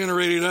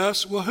regenerated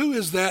us. Well, who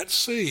is that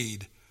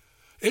seed?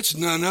 It's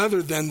none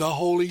other than the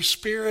Holy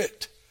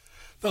Spirit.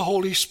 The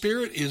Holy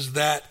Spirit is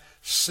that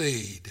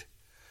seed.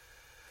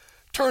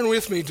 Turn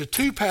with me to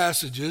two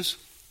passages.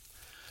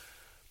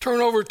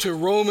 Turn over to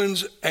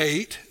Romans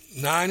 8,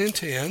 9 and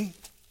 10.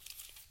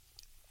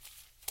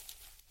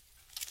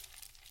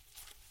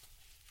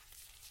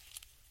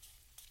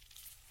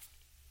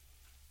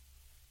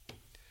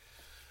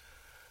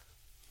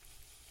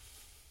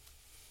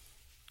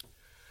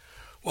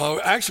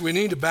 Well, actually, we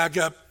need to back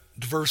up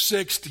to verse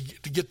 6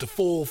 to get the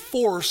full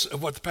force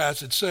of what the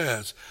passage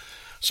says.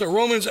 So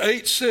Romans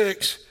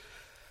 8:6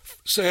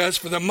 says,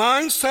 for the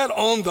mind set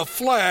on the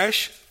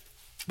flesh,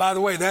 by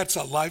the way, that's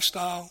a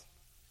lifestyle.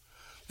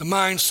 The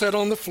mind set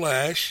on the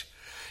flesh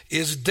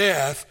is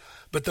death,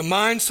 but the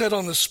mind set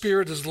on the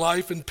spirit is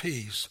life and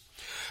peace.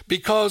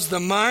 Because the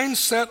mind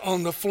set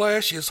on the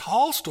flesh is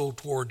hostile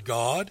toward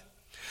God,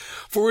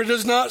 for it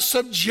does not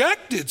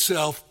subject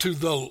itself to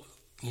the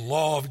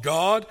law of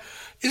God,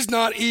 is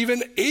not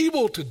even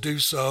able to do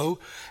so,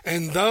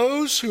 and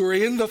those who are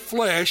in the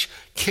flesh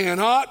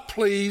cannot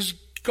please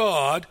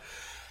God.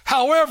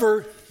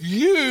 However,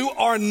 you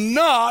are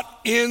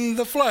not in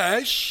the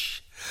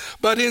flesh,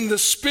 but in the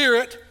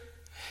Spirit,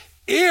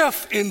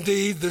 if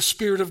indeed the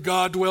Spirit of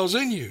God dwells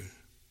in you.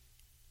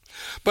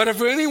 But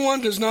if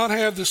anyone does not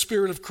have the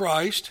Spirit of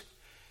Christ,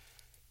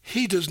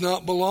 he does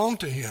not belong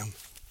to him.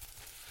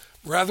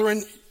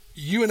 Brethren,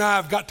 you and I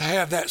have got to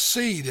have that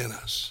seed in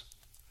us.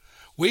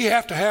 We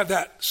have to have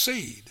that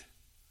seed.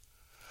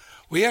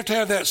 We have to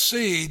have that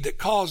seed that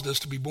caused us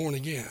to be born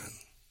again.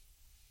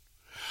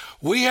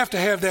 We have to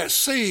have that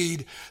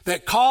seed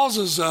that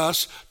causes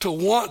us to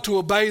want to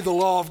obey the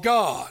law of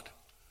God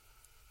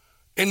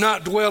and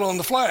not dwell on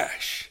the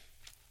flesh.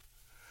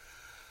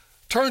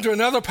 Turn to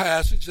another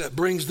passage that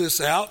brings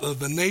this out of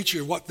the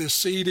nature of what this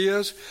seed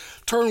is.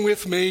 Turn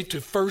with me to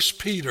 1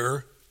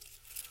 Peter.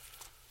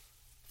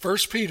 1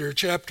 Peter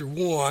chapter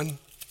 1.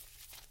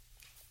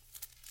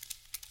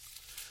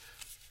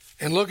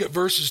 And look at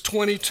verses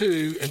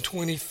 22 and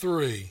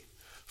 23.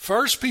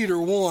 1 Peter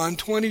 1,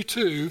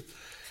 22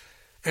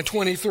 and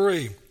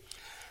 23.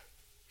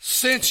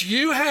 Since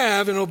you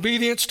have, in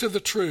obedience to the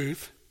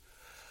truth,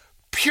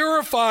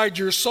 purified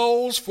your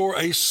souls for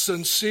a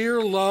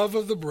sincere love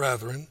of the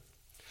brethren,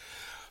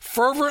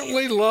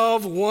 fervently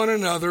love one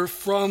another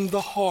from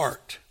the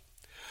heart.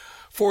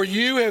 For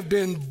you have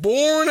been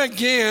born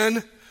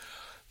again,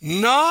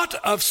 not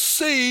of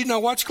seed, now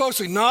watch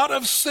closely, not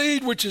of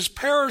seed which is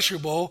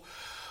perishable,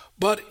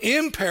 but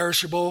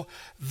imperishable,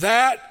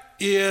 that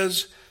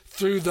is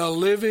through the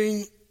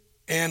living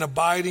and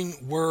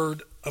abiding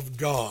word of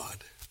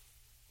God.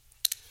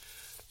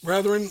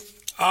 Brethren,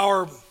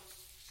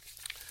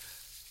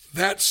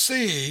 that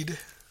seed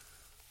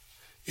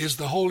is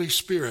the Holy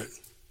Spirit.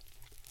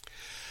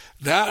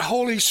 That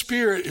Holy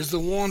Spirit is the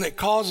one that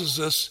causes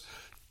us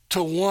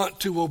to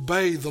want to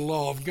obey the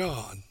law of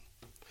God.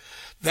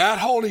 That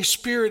Holy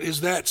Spirit is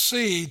that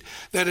seed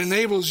that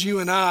enables you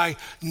and I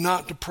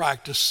not to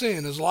practice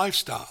sin as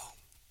lifestyle.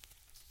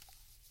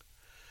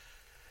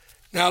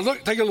 Now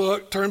look, take a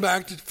look, turn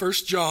back to 1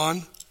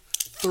 John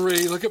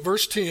 3, look at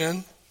verse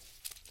 10.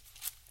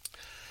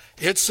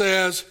 It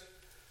says,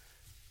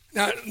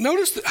 now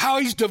notice how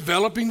he's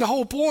developing the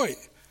whole point.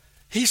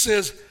 He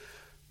says,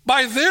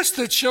 by this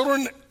the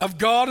children of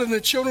God and the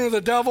children of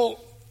the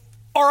devil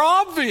are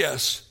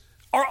obvious.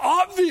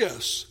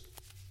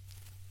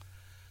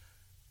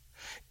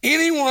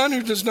 Anyone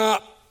who does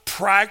not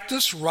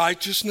practice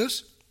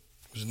righteousness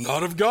is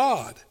not of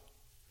God,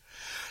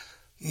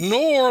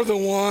 nor the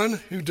one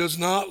who does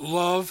not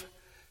love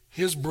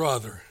his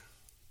brother.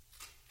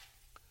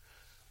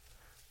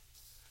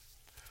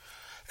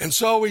 And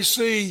so we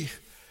see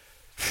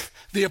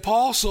the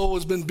apostle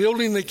has been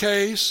building the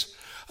case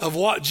of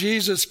what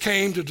Jesus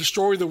came to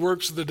destroy the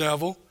works of the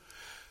devil.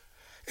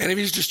 And if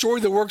he's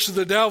destroyed the works of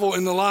the devil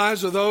in the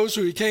lives of those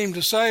who he came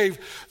to save,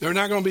 they're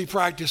not going to be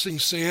practicing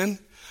sin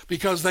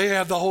because they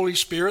have the Holy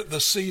Spirit, the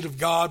seed of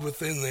God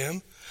within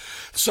them.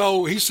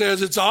 So he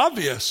says it's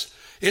obvious.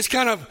 It's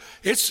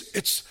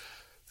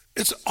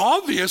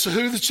obvious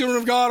who the children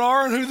of God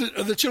are and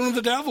who the children of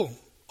the devil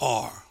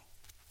are.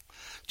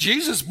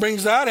 Jesus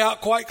brings that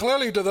out quite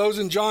clearly to those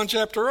in John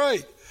chapter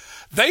 8.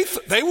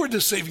 They were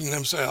deceiving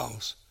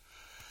themselves.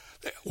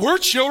 We're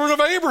children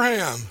of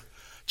Abraham.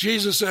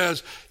 Jesus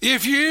says,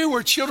 if you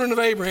were children of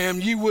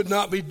Abraham, you would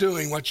not be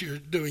doing what you're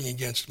doing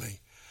against me.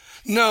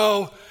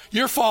 No,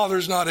 your father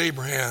is not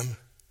Abraham.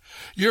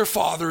 Your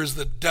father is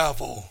the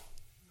devil.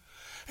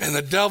 And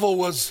the devil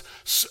was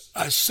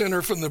a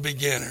sinner from the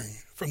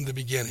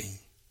beginning.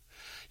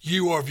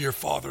 You are of your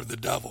father, the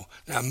devil.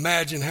 Now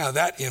imagine how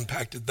that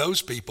impacted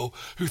those people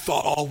who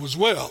thought all was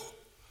well.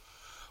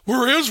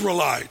 We're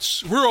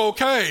Israelites. We're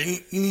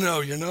okay.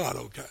 No, you're not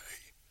okay.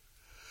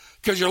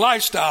 Because your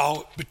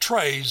lifestyle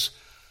betrays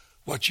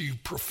what you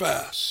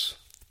profess.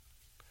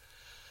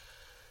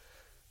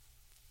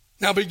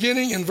 Now,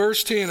 beginning in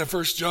verse 10 of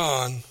 1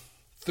 John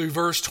through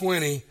verse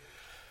 20,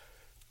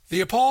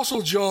 the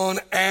Apostle John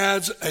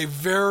adds a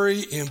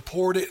very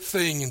important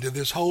thing into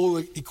this whole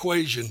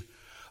equation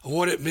of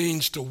what it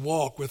means to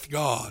walk with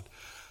God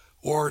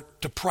or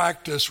to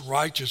practice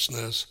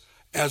righteousness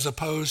as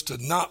opposed to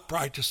not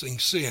practicing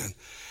sin.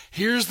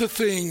 Here's the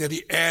thing that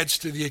he adds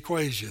to the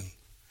equation.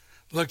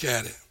 Look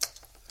at it.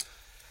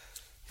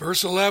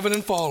 Verse 11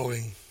 and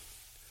following.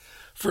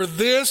 For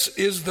this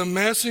is the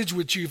message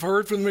which you've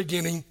heard from the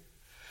beginning,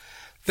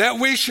 that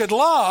we should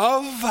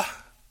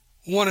love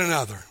one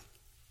another.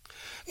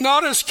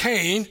 Not as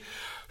Cain,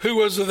 who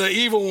was the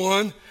evil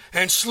one,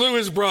 and slew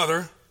his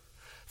brother.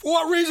 For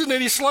what reason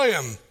did he slay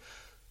him?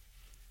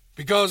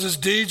 Because his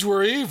deeds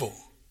were evil,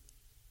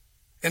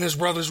 and his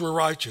brothers were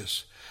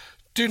righteous.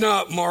 Do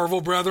not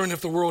marvel, brethren,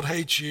 if the world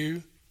hates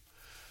you.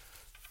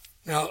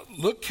 Now,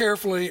 look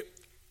carefully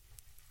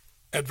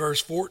at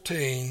verse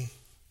 14.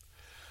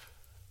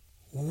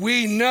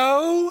 We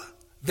know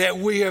that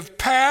we have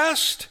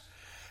passed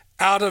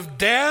out of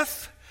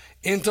death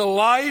into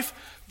life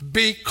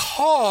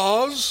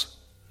because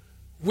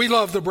we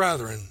love the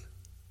brethren.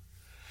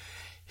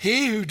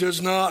 He who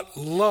does not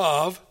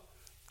love,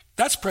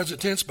 that's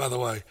present tense, by the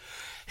way.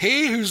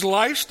 He whose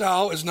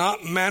lifestyle is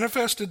not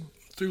manifested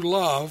through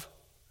love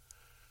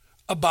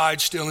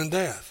abides still in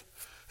death.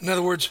 In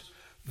other words,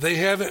 they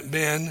haven't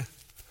been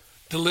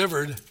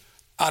delivered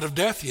out of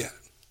death yet.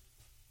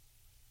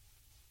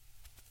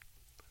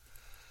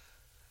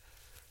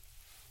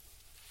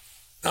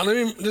 Now let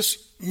me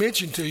just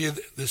mention to you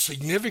the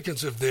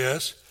significance of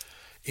this.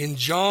 In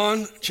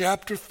John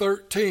chapter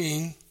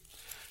 13,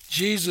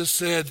 Jesus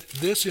said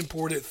this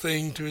important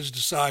thing to his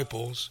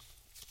disciples,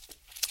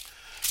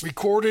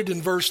 recorded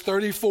in verse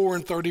 34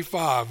 and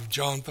 35 of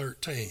John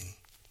 13.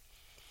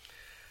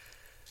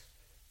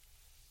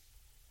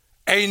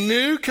 A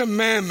new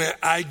commandment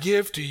I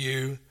give to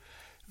you,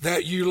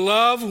 that you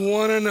love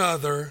one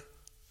another,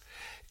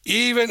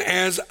 even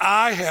as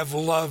I have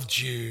loved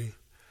you,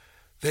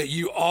 that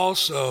you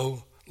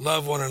also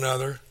love one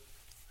another.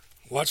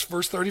 Watch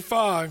verse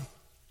 35.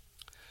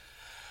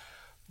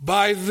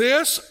 By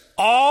this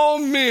all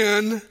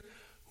men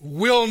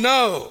will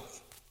know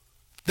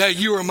that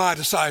you are my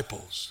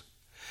disciples,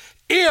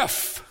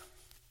 if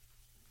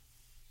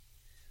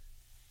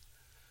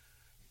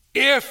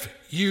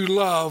you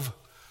love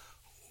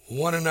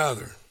one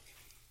another.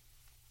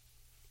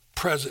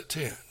 Present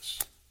tense.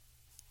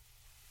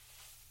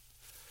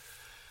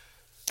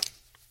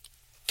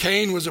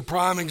 Cain was a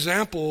prime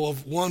example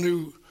of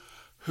one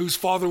whose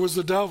father was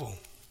the devil.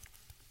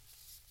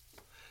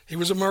 He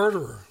was a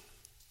murderer.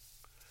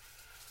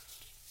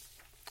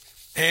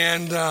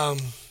 And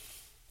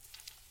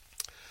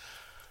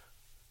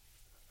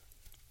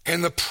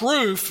the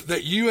proof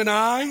that you and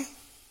I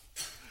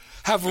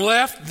have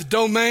left the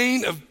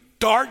domain of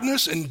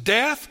darkness and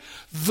death,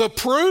 the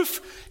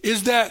proof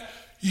is that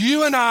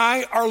you and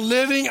I are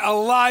living a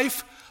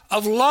life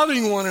of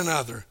loving one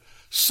another,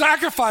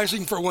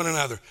 sacrificing for one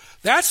another.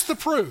 That's the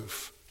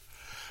proof.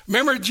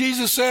 Remember,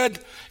 Jesus said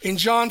in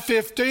John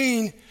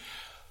 15,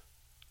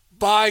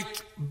 by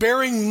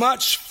bearing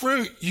much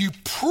fruit, you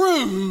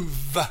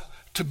prove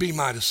to be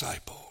my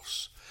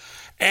disciples.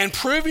 And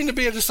proving to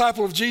be a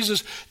disciple of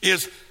Jesus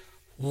is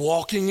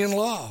walking in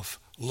love,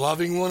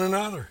 loving one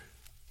another.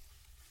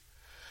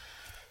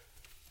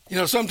 You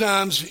know,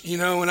 sometimes,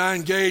 when I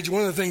engage,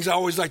 one of the things I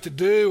always like to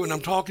do when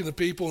I'm talking to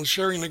people and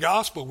sharing the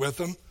gospel with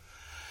them,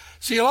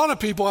 see, a lot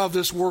of people have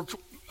this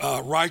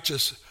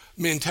righteous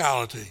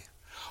mentality.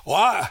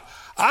 Well,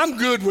 I'm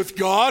good with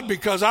God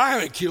because I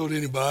haven't killed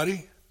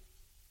anybody.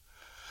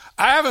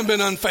 I haven't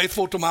been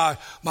unfaithful to my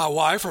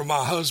wife or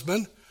my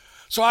husband.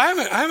 So I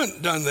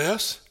haven't done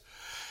this.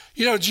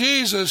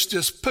 Jesus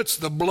just puts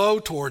the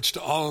blowtorch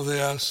to all of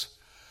this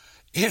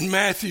in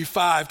Matthew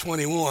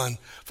 5:21.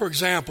 For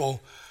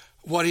example,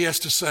 what he has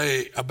to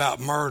say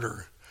about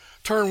murder.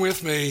 Turn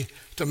with me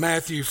to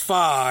Matthew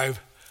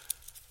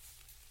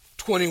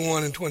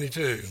 5:21 and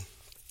 22.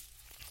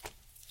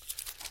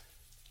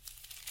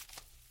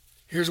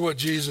 Here's what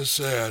Jesus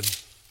said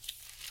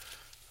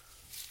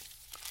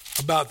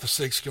about the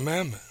sixth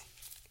commandment.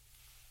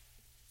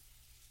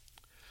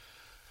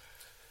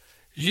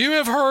 You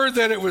have heard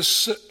that it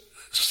was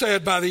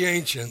said by the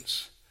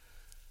ancients,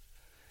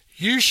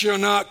 you shall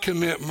not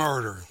commit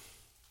murder.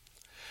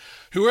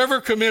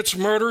 Whoever commits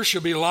murder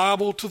shall be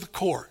liable to the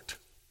court.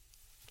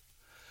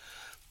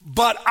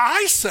 But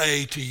I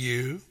say to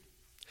you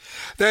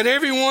that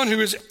everyone who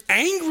is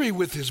angry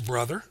with his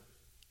brother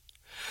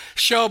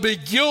shall be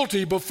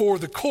guilty before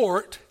the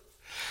court,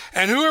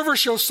 and whoever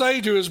shall say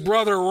to his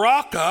brother,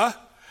 Raca,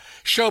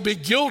 shall be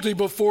guilty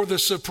before the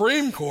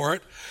Supreme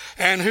Court,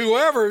 and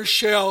whoever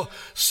shall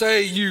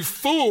say, you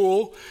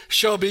fool,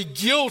 shall be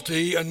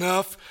guilty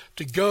enough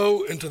to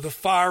go into the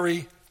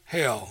fiery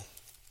hell.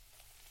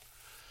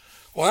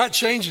 Well, that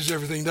changes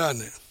everything,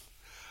 doesn't it?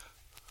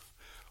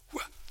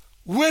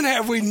 When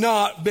have we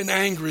not been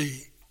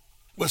angry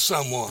with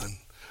someone?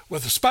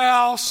 With a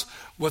spouse,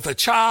 with a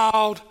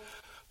child,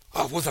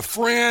 with a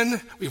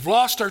friend? We've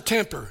lost our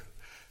temper.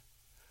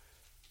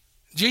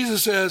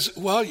 Jesus says,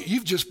 well,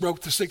 you've just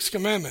broke the sixth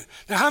commandment.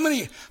 Now, how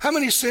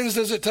many sins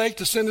does it take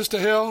to send us to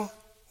hell?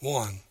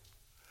 One.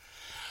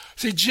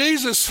 See,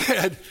 Jesus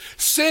said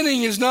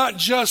sinning is not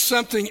just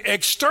something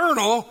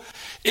external,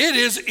 it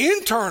is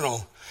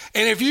internal.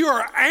 And if you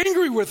are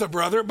angry with a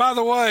brother, by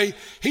the way,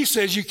 he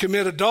says you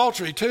commit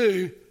adultery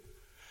too.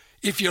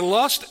 If you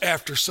lust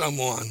after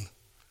someone,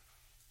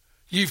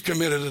 you've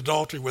committed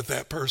adultery with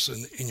that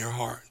person in your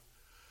heart.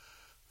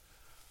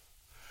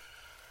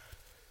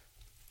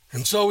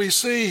 And so we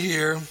see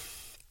here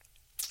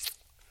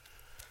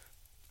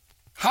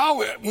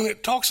when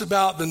it talks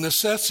about the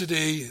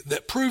necessity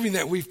that proving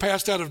that we've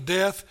passed out of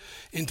death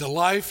into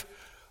life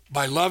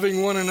by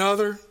loving one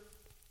another,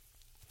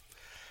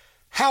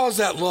 how is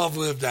that love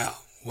lived out?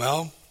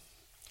 Well,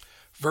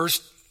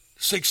 verse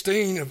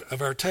 16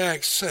 of our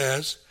text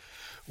says,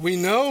 we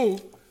know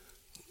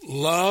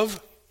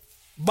love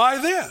by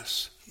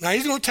this. Now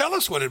he's going to tell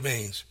us what it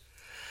means.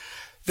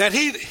 That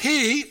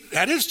he,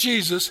 that is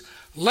Jesus,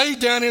 laid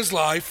down his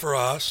life for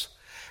us,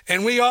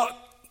 and we ought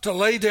to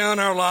lay down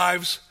our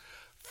lives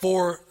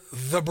for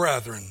the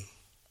brethren.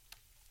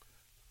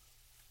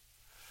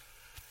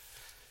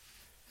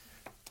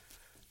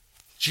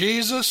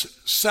 Jesus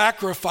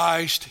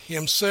sacrificed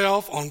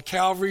himself on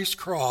Calvary's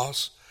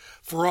cross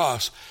for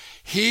us.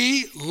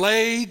 He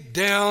laid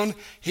down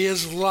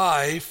his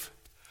life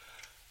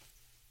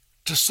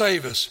to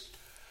save us.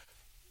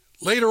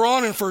 Later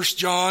on in 1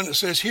 John, it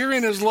says,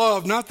 herein is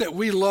love, not that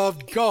we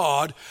loved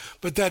God,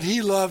 but that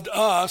he loved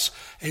us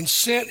and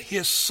sent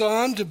his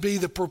Son to be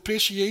the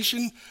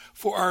propitiation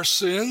for our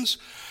sins.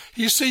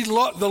 You see, the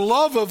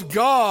love of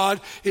God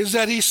is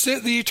that he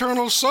sent the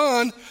eternal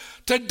Son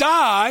to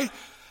die.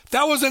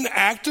 That was an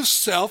act of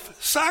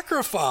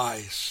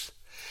self-sacrifice.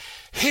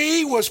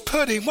 He was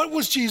putting, what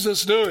was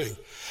Jesus doing?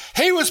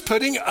 He was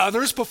putting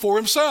others before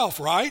himself,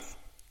 right?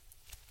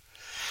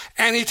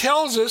 And he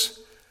tells us,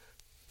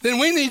 then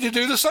we need to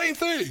do the same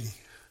thing.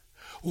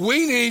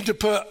 We need to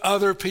put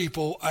other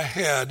people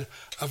ahead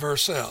of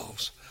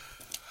ourselves.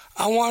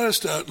 I want us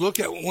to look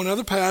at one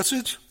other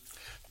passage.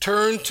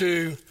 Turn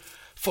to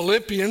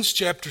Philippians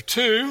chapter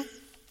 2.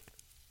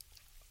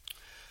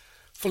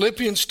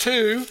 Philippians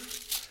 2,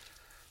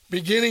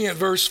 beginning at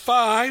verse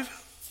 5.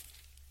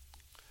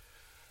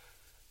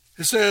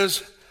 It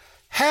says,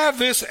 have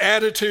this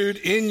attitude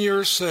in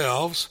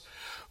yourselves,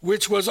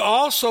 which was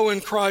also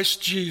in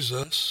Christ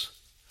Jesus,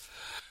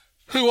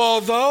 who,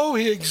 although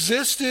he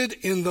existed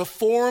in the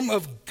form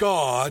of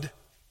God,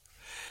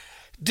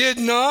 did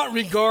not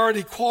regard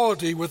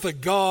equality with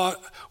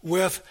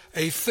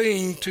a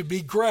thing to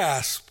be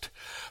grasped,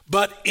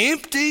 but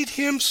emptied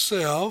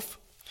himself,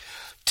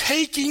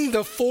 taking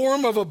the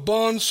form of a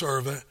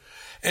bondservant,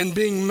 and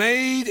being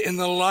made in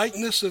the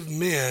likeness of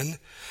men,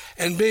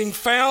 and being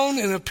found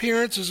in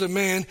appearance as a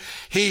man,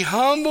 he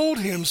humbled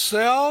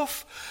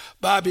himself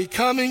by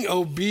becoming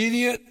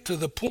obedient to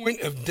the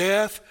point of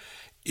death,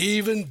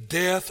 even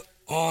death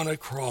on a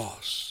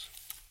cross.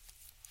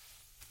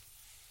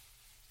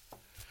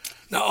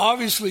 Now,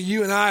 obviously,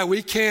 you and I,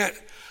 we can't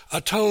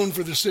atone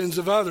for the sins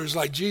of others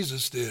like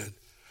Jesus did.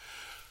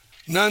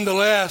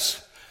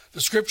 Nonetheless, the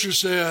scripture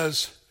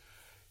says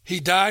he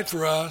died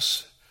for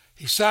us,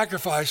 he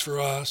sacrificed for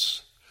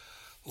us.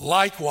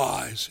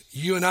 Likewise,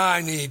 you and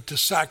I need to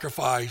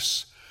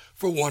sacrifice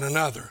for one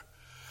another.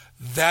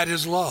 That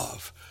is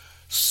love.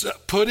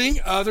 Putting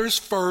others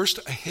first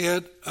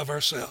ahead of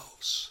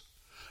ourselves.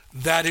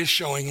 That is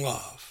showing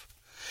love.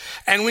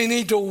 And we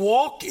need to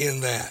walk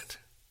in that.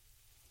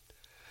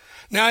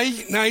 Now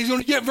he's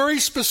going to get very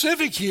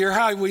specific here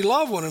how we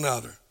love one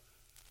another.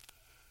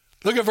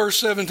 Look at verse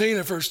 17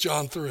 of 1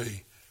 John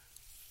 3.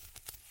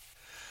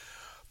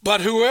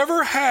 But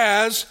whoever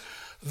has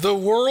the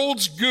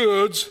world's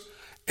goods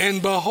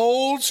and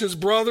beholds his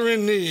brother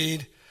in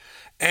need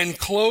and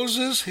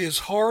closes his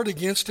heart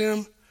against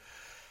him,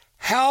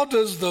 how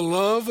does the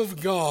love of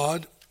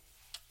God,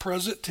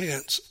 present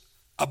tense,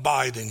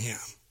 abide in him?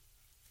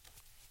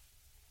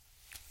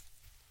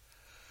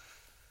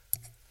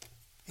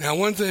 Now,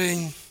 one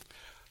thing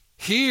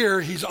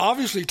here, he's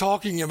obviously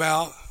talking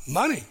about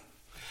money.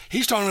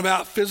 He's talking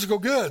about physical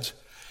goods.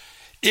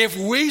 If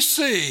we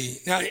see,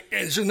 now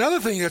there's another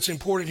thing that's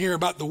important here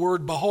about the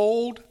word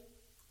behold.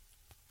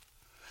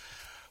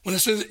 When it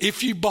says,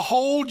 if you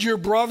behold your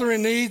brother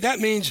in need, that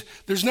means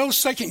there's no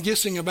second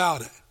guessing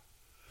about it.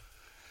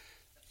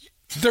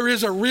 There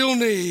is a real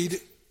need,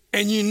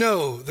 and you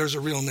know there's a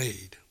real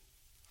need.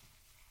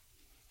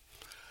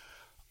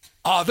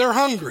 They're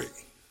hungry.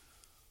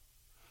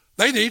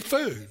 They need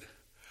food.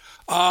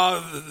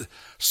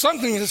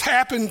 Something has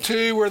happened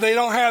to where they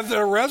don't have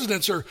their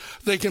residence or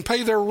they can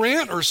pay their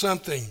rent or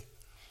something.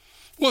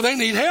 Well, they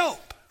need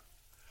help.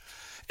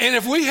 And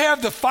if we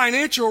have the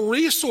financial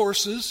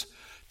resources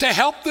to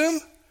help them,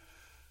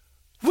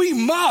 we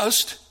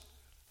must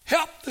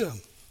help them.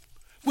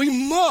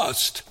 We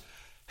must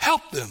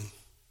help them.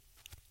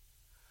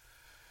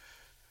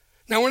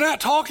 Now, we're not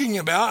talking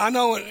about, I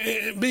know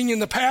being in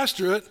the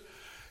pastorate,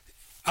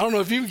 I don't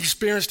know if you've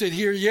experienced it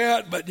here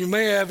yet, but you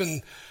may have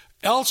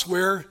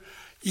elsewhere.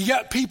 You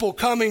got people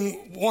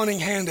coming wanting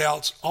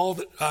handouts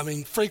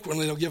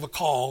frequently they'll give a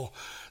call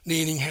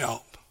needing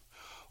help.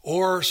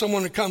 Or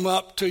someone would come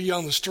up to you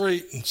on the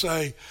street and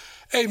say,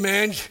 hey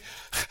man,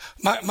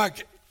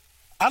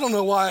 I don't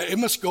know why, it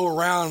must go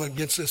around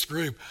against this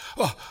group.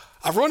 Oh,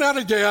 I've run out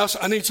of gas,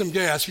 I need some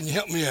gas, can you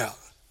help me out?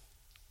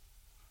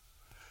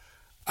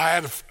 I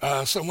had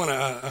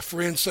a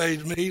friend say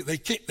to me, they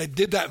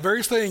did that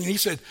very thing, and he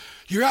said,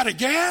 you're out of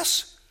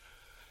gas?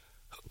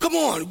 Come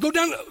on, go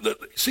down,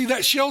 see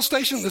that Shell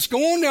station? Let's go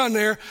on down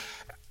there.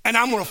 and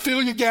I'm going to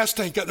fill your gas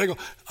tank up. They go,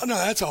 oh, no,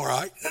 that's all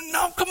right.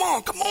 No, come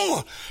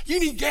on. You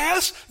need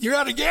gas? You're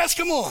out of gas?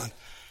 Come on.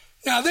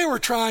 Now, they were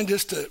trying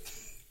just to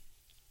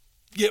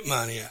get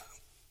money out.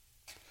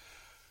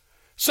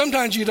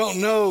 Sometimes you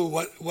don't know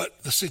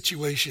what the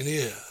situation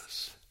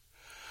is.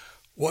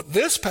 What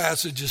this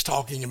passage is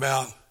talking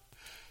about,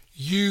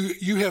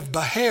 you have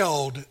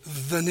beheld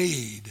the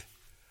need.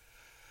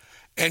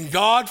 And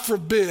God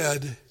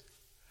forbid,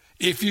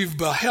 if you've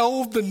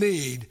beheld the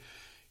need,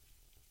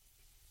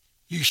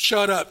 you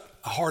shut up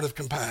a heart of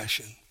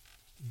compassion.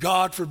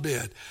 God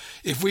forbid.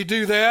 If we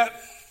do that,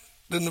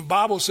 then the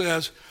Bible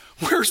says,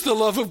 where's the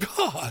love of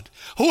God?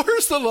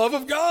 Where's the love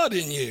of God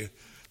in you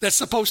that's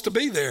supposed to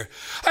be there?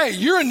 Hey,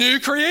 you're a new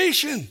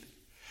creation.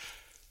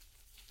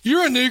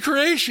 You're a new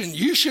creation.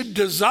 You should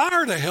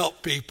desire to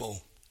help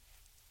people.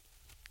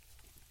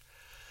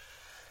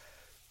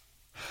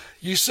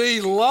 You see,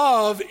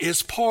 love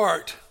is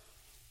part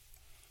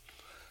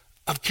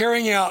of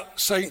carrying out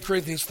 2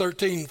 Corinthians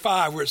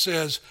 13:5, where it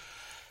says,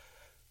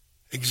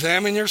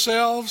 examine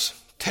yourselves,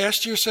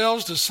 test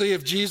yourselves to see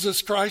if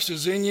Jesus Christ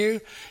is in you.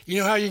 You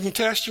know how you can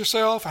test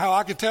yourself? How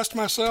I can test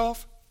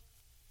myself?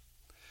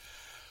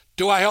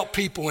 Do I help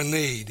people in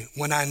need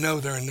when I know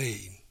they're in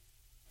need?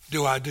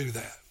 Do I do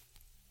that?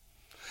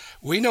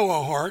 We know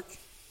our heart.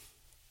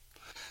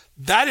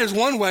 That is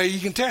one way you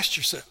can test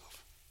yourself.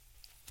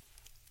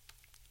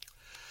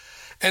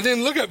 And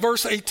then look at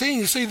verse 18.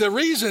 You see, the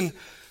reason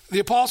the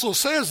apostle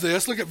says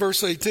this, look at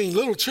verse 18.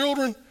 Little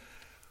children,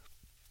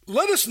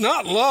 let us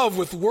not love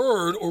with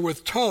word or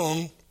with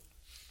tongue,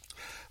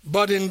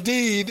 but in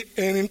deed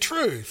and in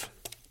truth.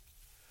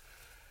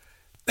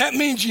 That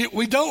means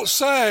we don't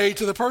say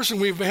to the person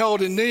we've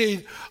held in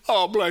need,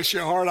 oh, bless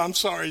your heart, I'm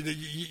sorry that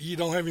you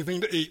don't have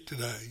anything to eat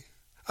today.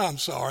 I'm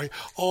sorry.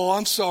 Oh,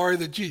 I'm sorry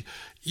that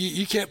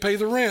you can't pay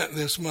the rent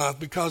this month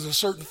because of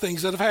certain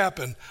things that have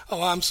happened.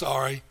 Oh, I'm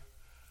sorry.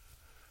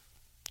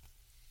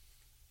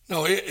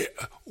 No,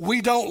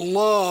 we don't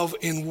love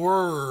in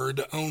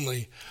word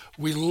only.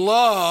 We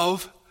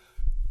love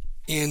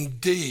in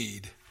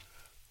deed.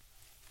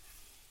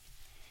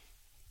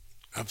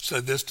 I've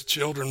said this to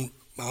children,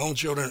 my own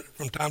children,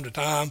 from time to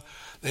time.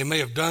 They may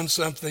have done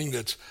something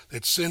that's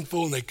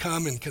sinful, and they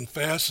come and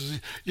confess.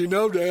 You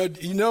know, Dad,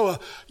 you know,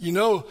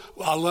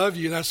 I love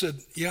you. And I said,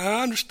 yeah,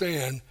 I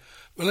understand.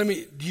 But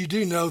you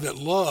do know that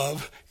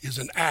love is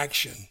an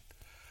action.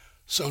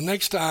 So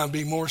next time,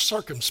 be more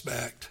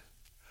circumspect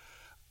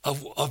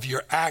of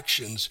your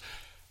actions.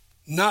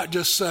 Not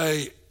just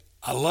say,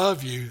 I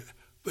love you,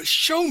 but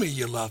show me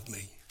you love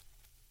me.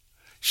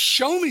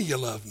 Show me you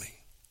love me.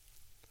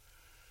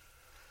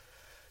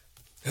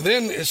 And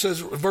then it says,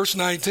 verse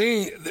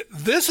 19,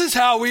 this is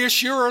how we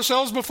assure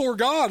ourselves before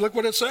God. Look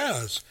what it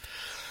says.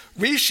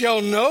 We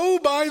shall know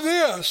by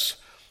this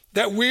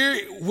that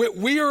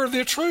we are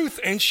the truth,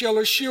 and shall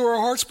assure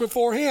our hearts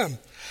before him.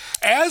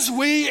 As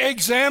we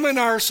examine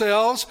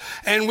ourselves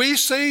and we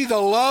see the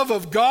love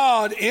of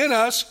God in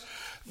us,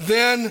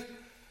 then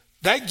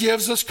that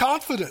gives us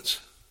confidence.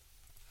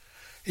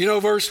 You know,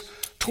 verse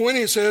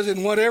 20 says,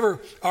 in whatever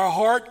our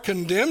heart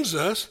condemns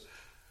us,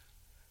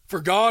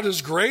 for God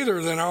is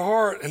greater than our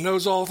heart and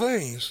knows all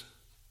things.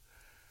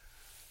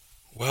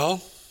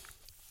 Well,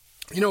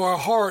 you know, our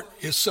heart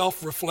is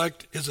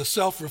a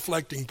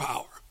self-reflecting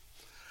power.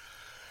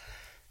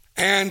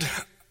 And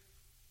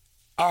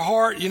our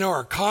heart, you know,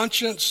 our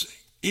conscience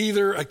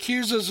either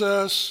accuses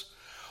us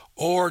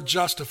or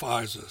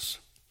justifies us.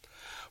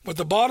 But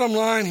the bottom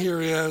line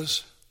here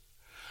is,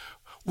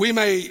 we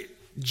may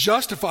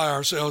justify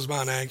ourselves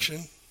by an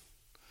action,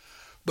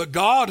 but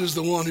God is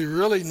the one who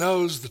really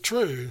knows the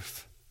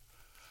truth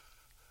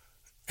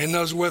and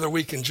knows whether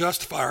we can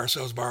justify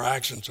ourselves by our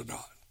actions or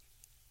not.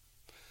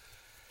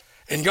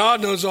 And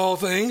God knows all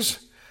things.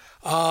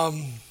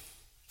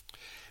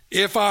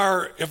 If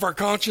our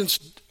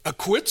conscience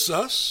acquits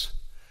us,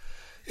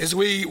 as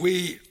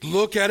we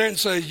look at it and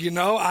say, you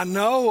know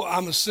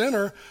I'm a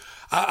sinner.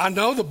 I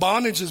know the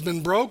bondage has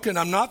been broken.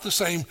 I'm not the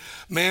same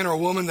man or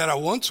woman that I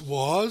once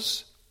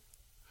was.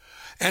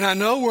 And I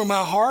know where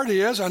my heart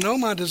is. I know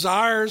my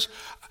desires.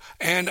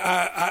 And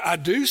I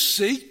do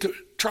seek to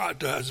try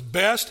to, as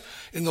best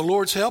in the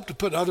Lord's help, to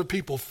put other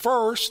people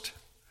first.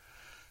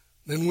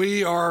 Then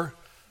we are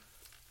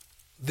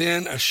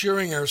then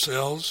assuring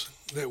ourselves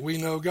that we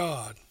know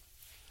God.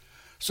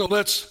 So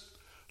let's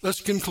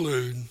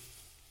conclude.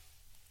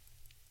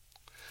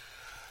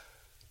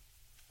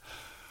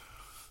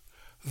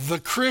 The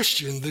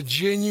Christian, the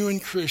genuine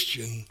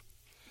Christian,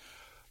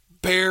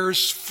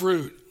 bears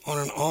fruit on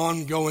an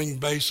ongoing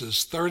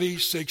basis, 30,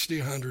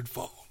 60,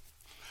 100-fold.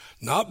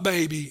 Not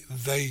baby,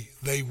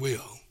 they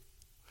will.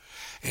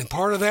 And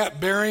part of that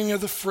bearing of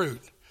the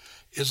fruit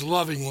is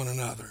loving one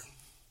another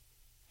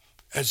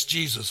as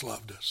Jesus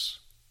loved us.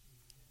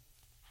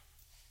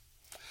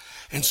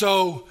 And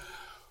so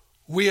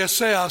we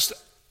assessed,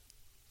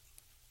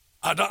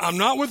 I'm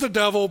not with the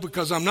devil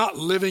because I'm not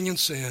living in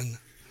sin,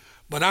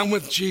 but I'm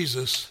with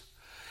Jesus,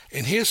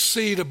 and his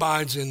seed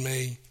abides in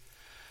me,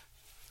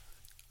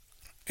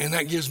 and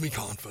that gives me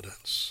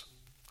confidence.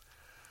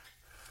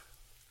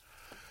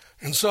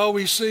 And so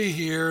we see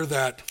here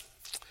that,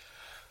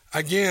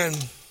 again,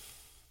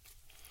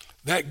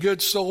 that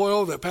good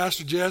soil that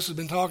Pastor Jess has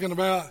been talking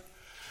about,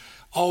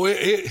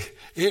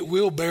 it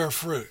will bear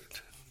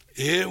fruit.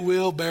 It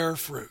will bear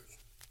fruit,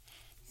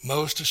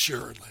 most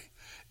assuredly.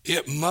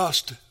 It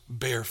must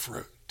bear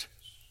fruit.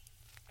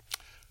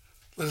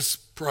 Let us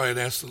pray and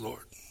ask the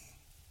Lord.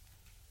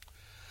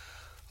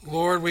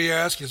 Lord, we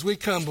ask as we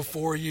come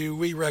before you,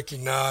 we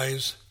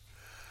recognize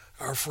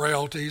our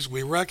frailties.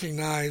 We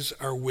recognize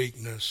our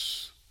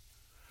weakness.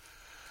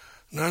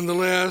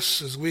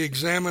 Nonetheless, as we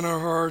examine our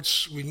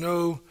hearts, we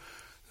know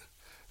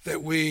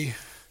that we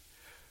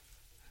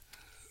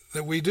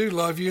do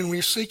love you, and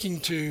we're seeking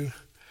to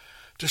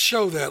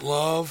show that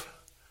love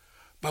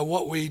by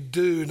what we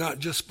do, not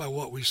just by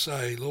what we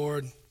say.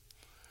 Lord,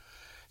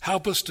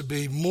 help us to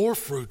be more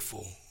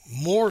fruitful,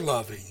 more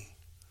loving,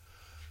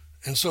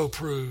 and so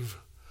prove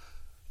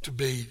to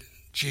be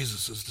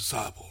Jesus'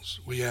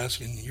 disciples. We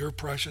ask in your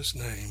precious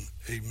name,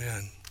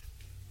 amen.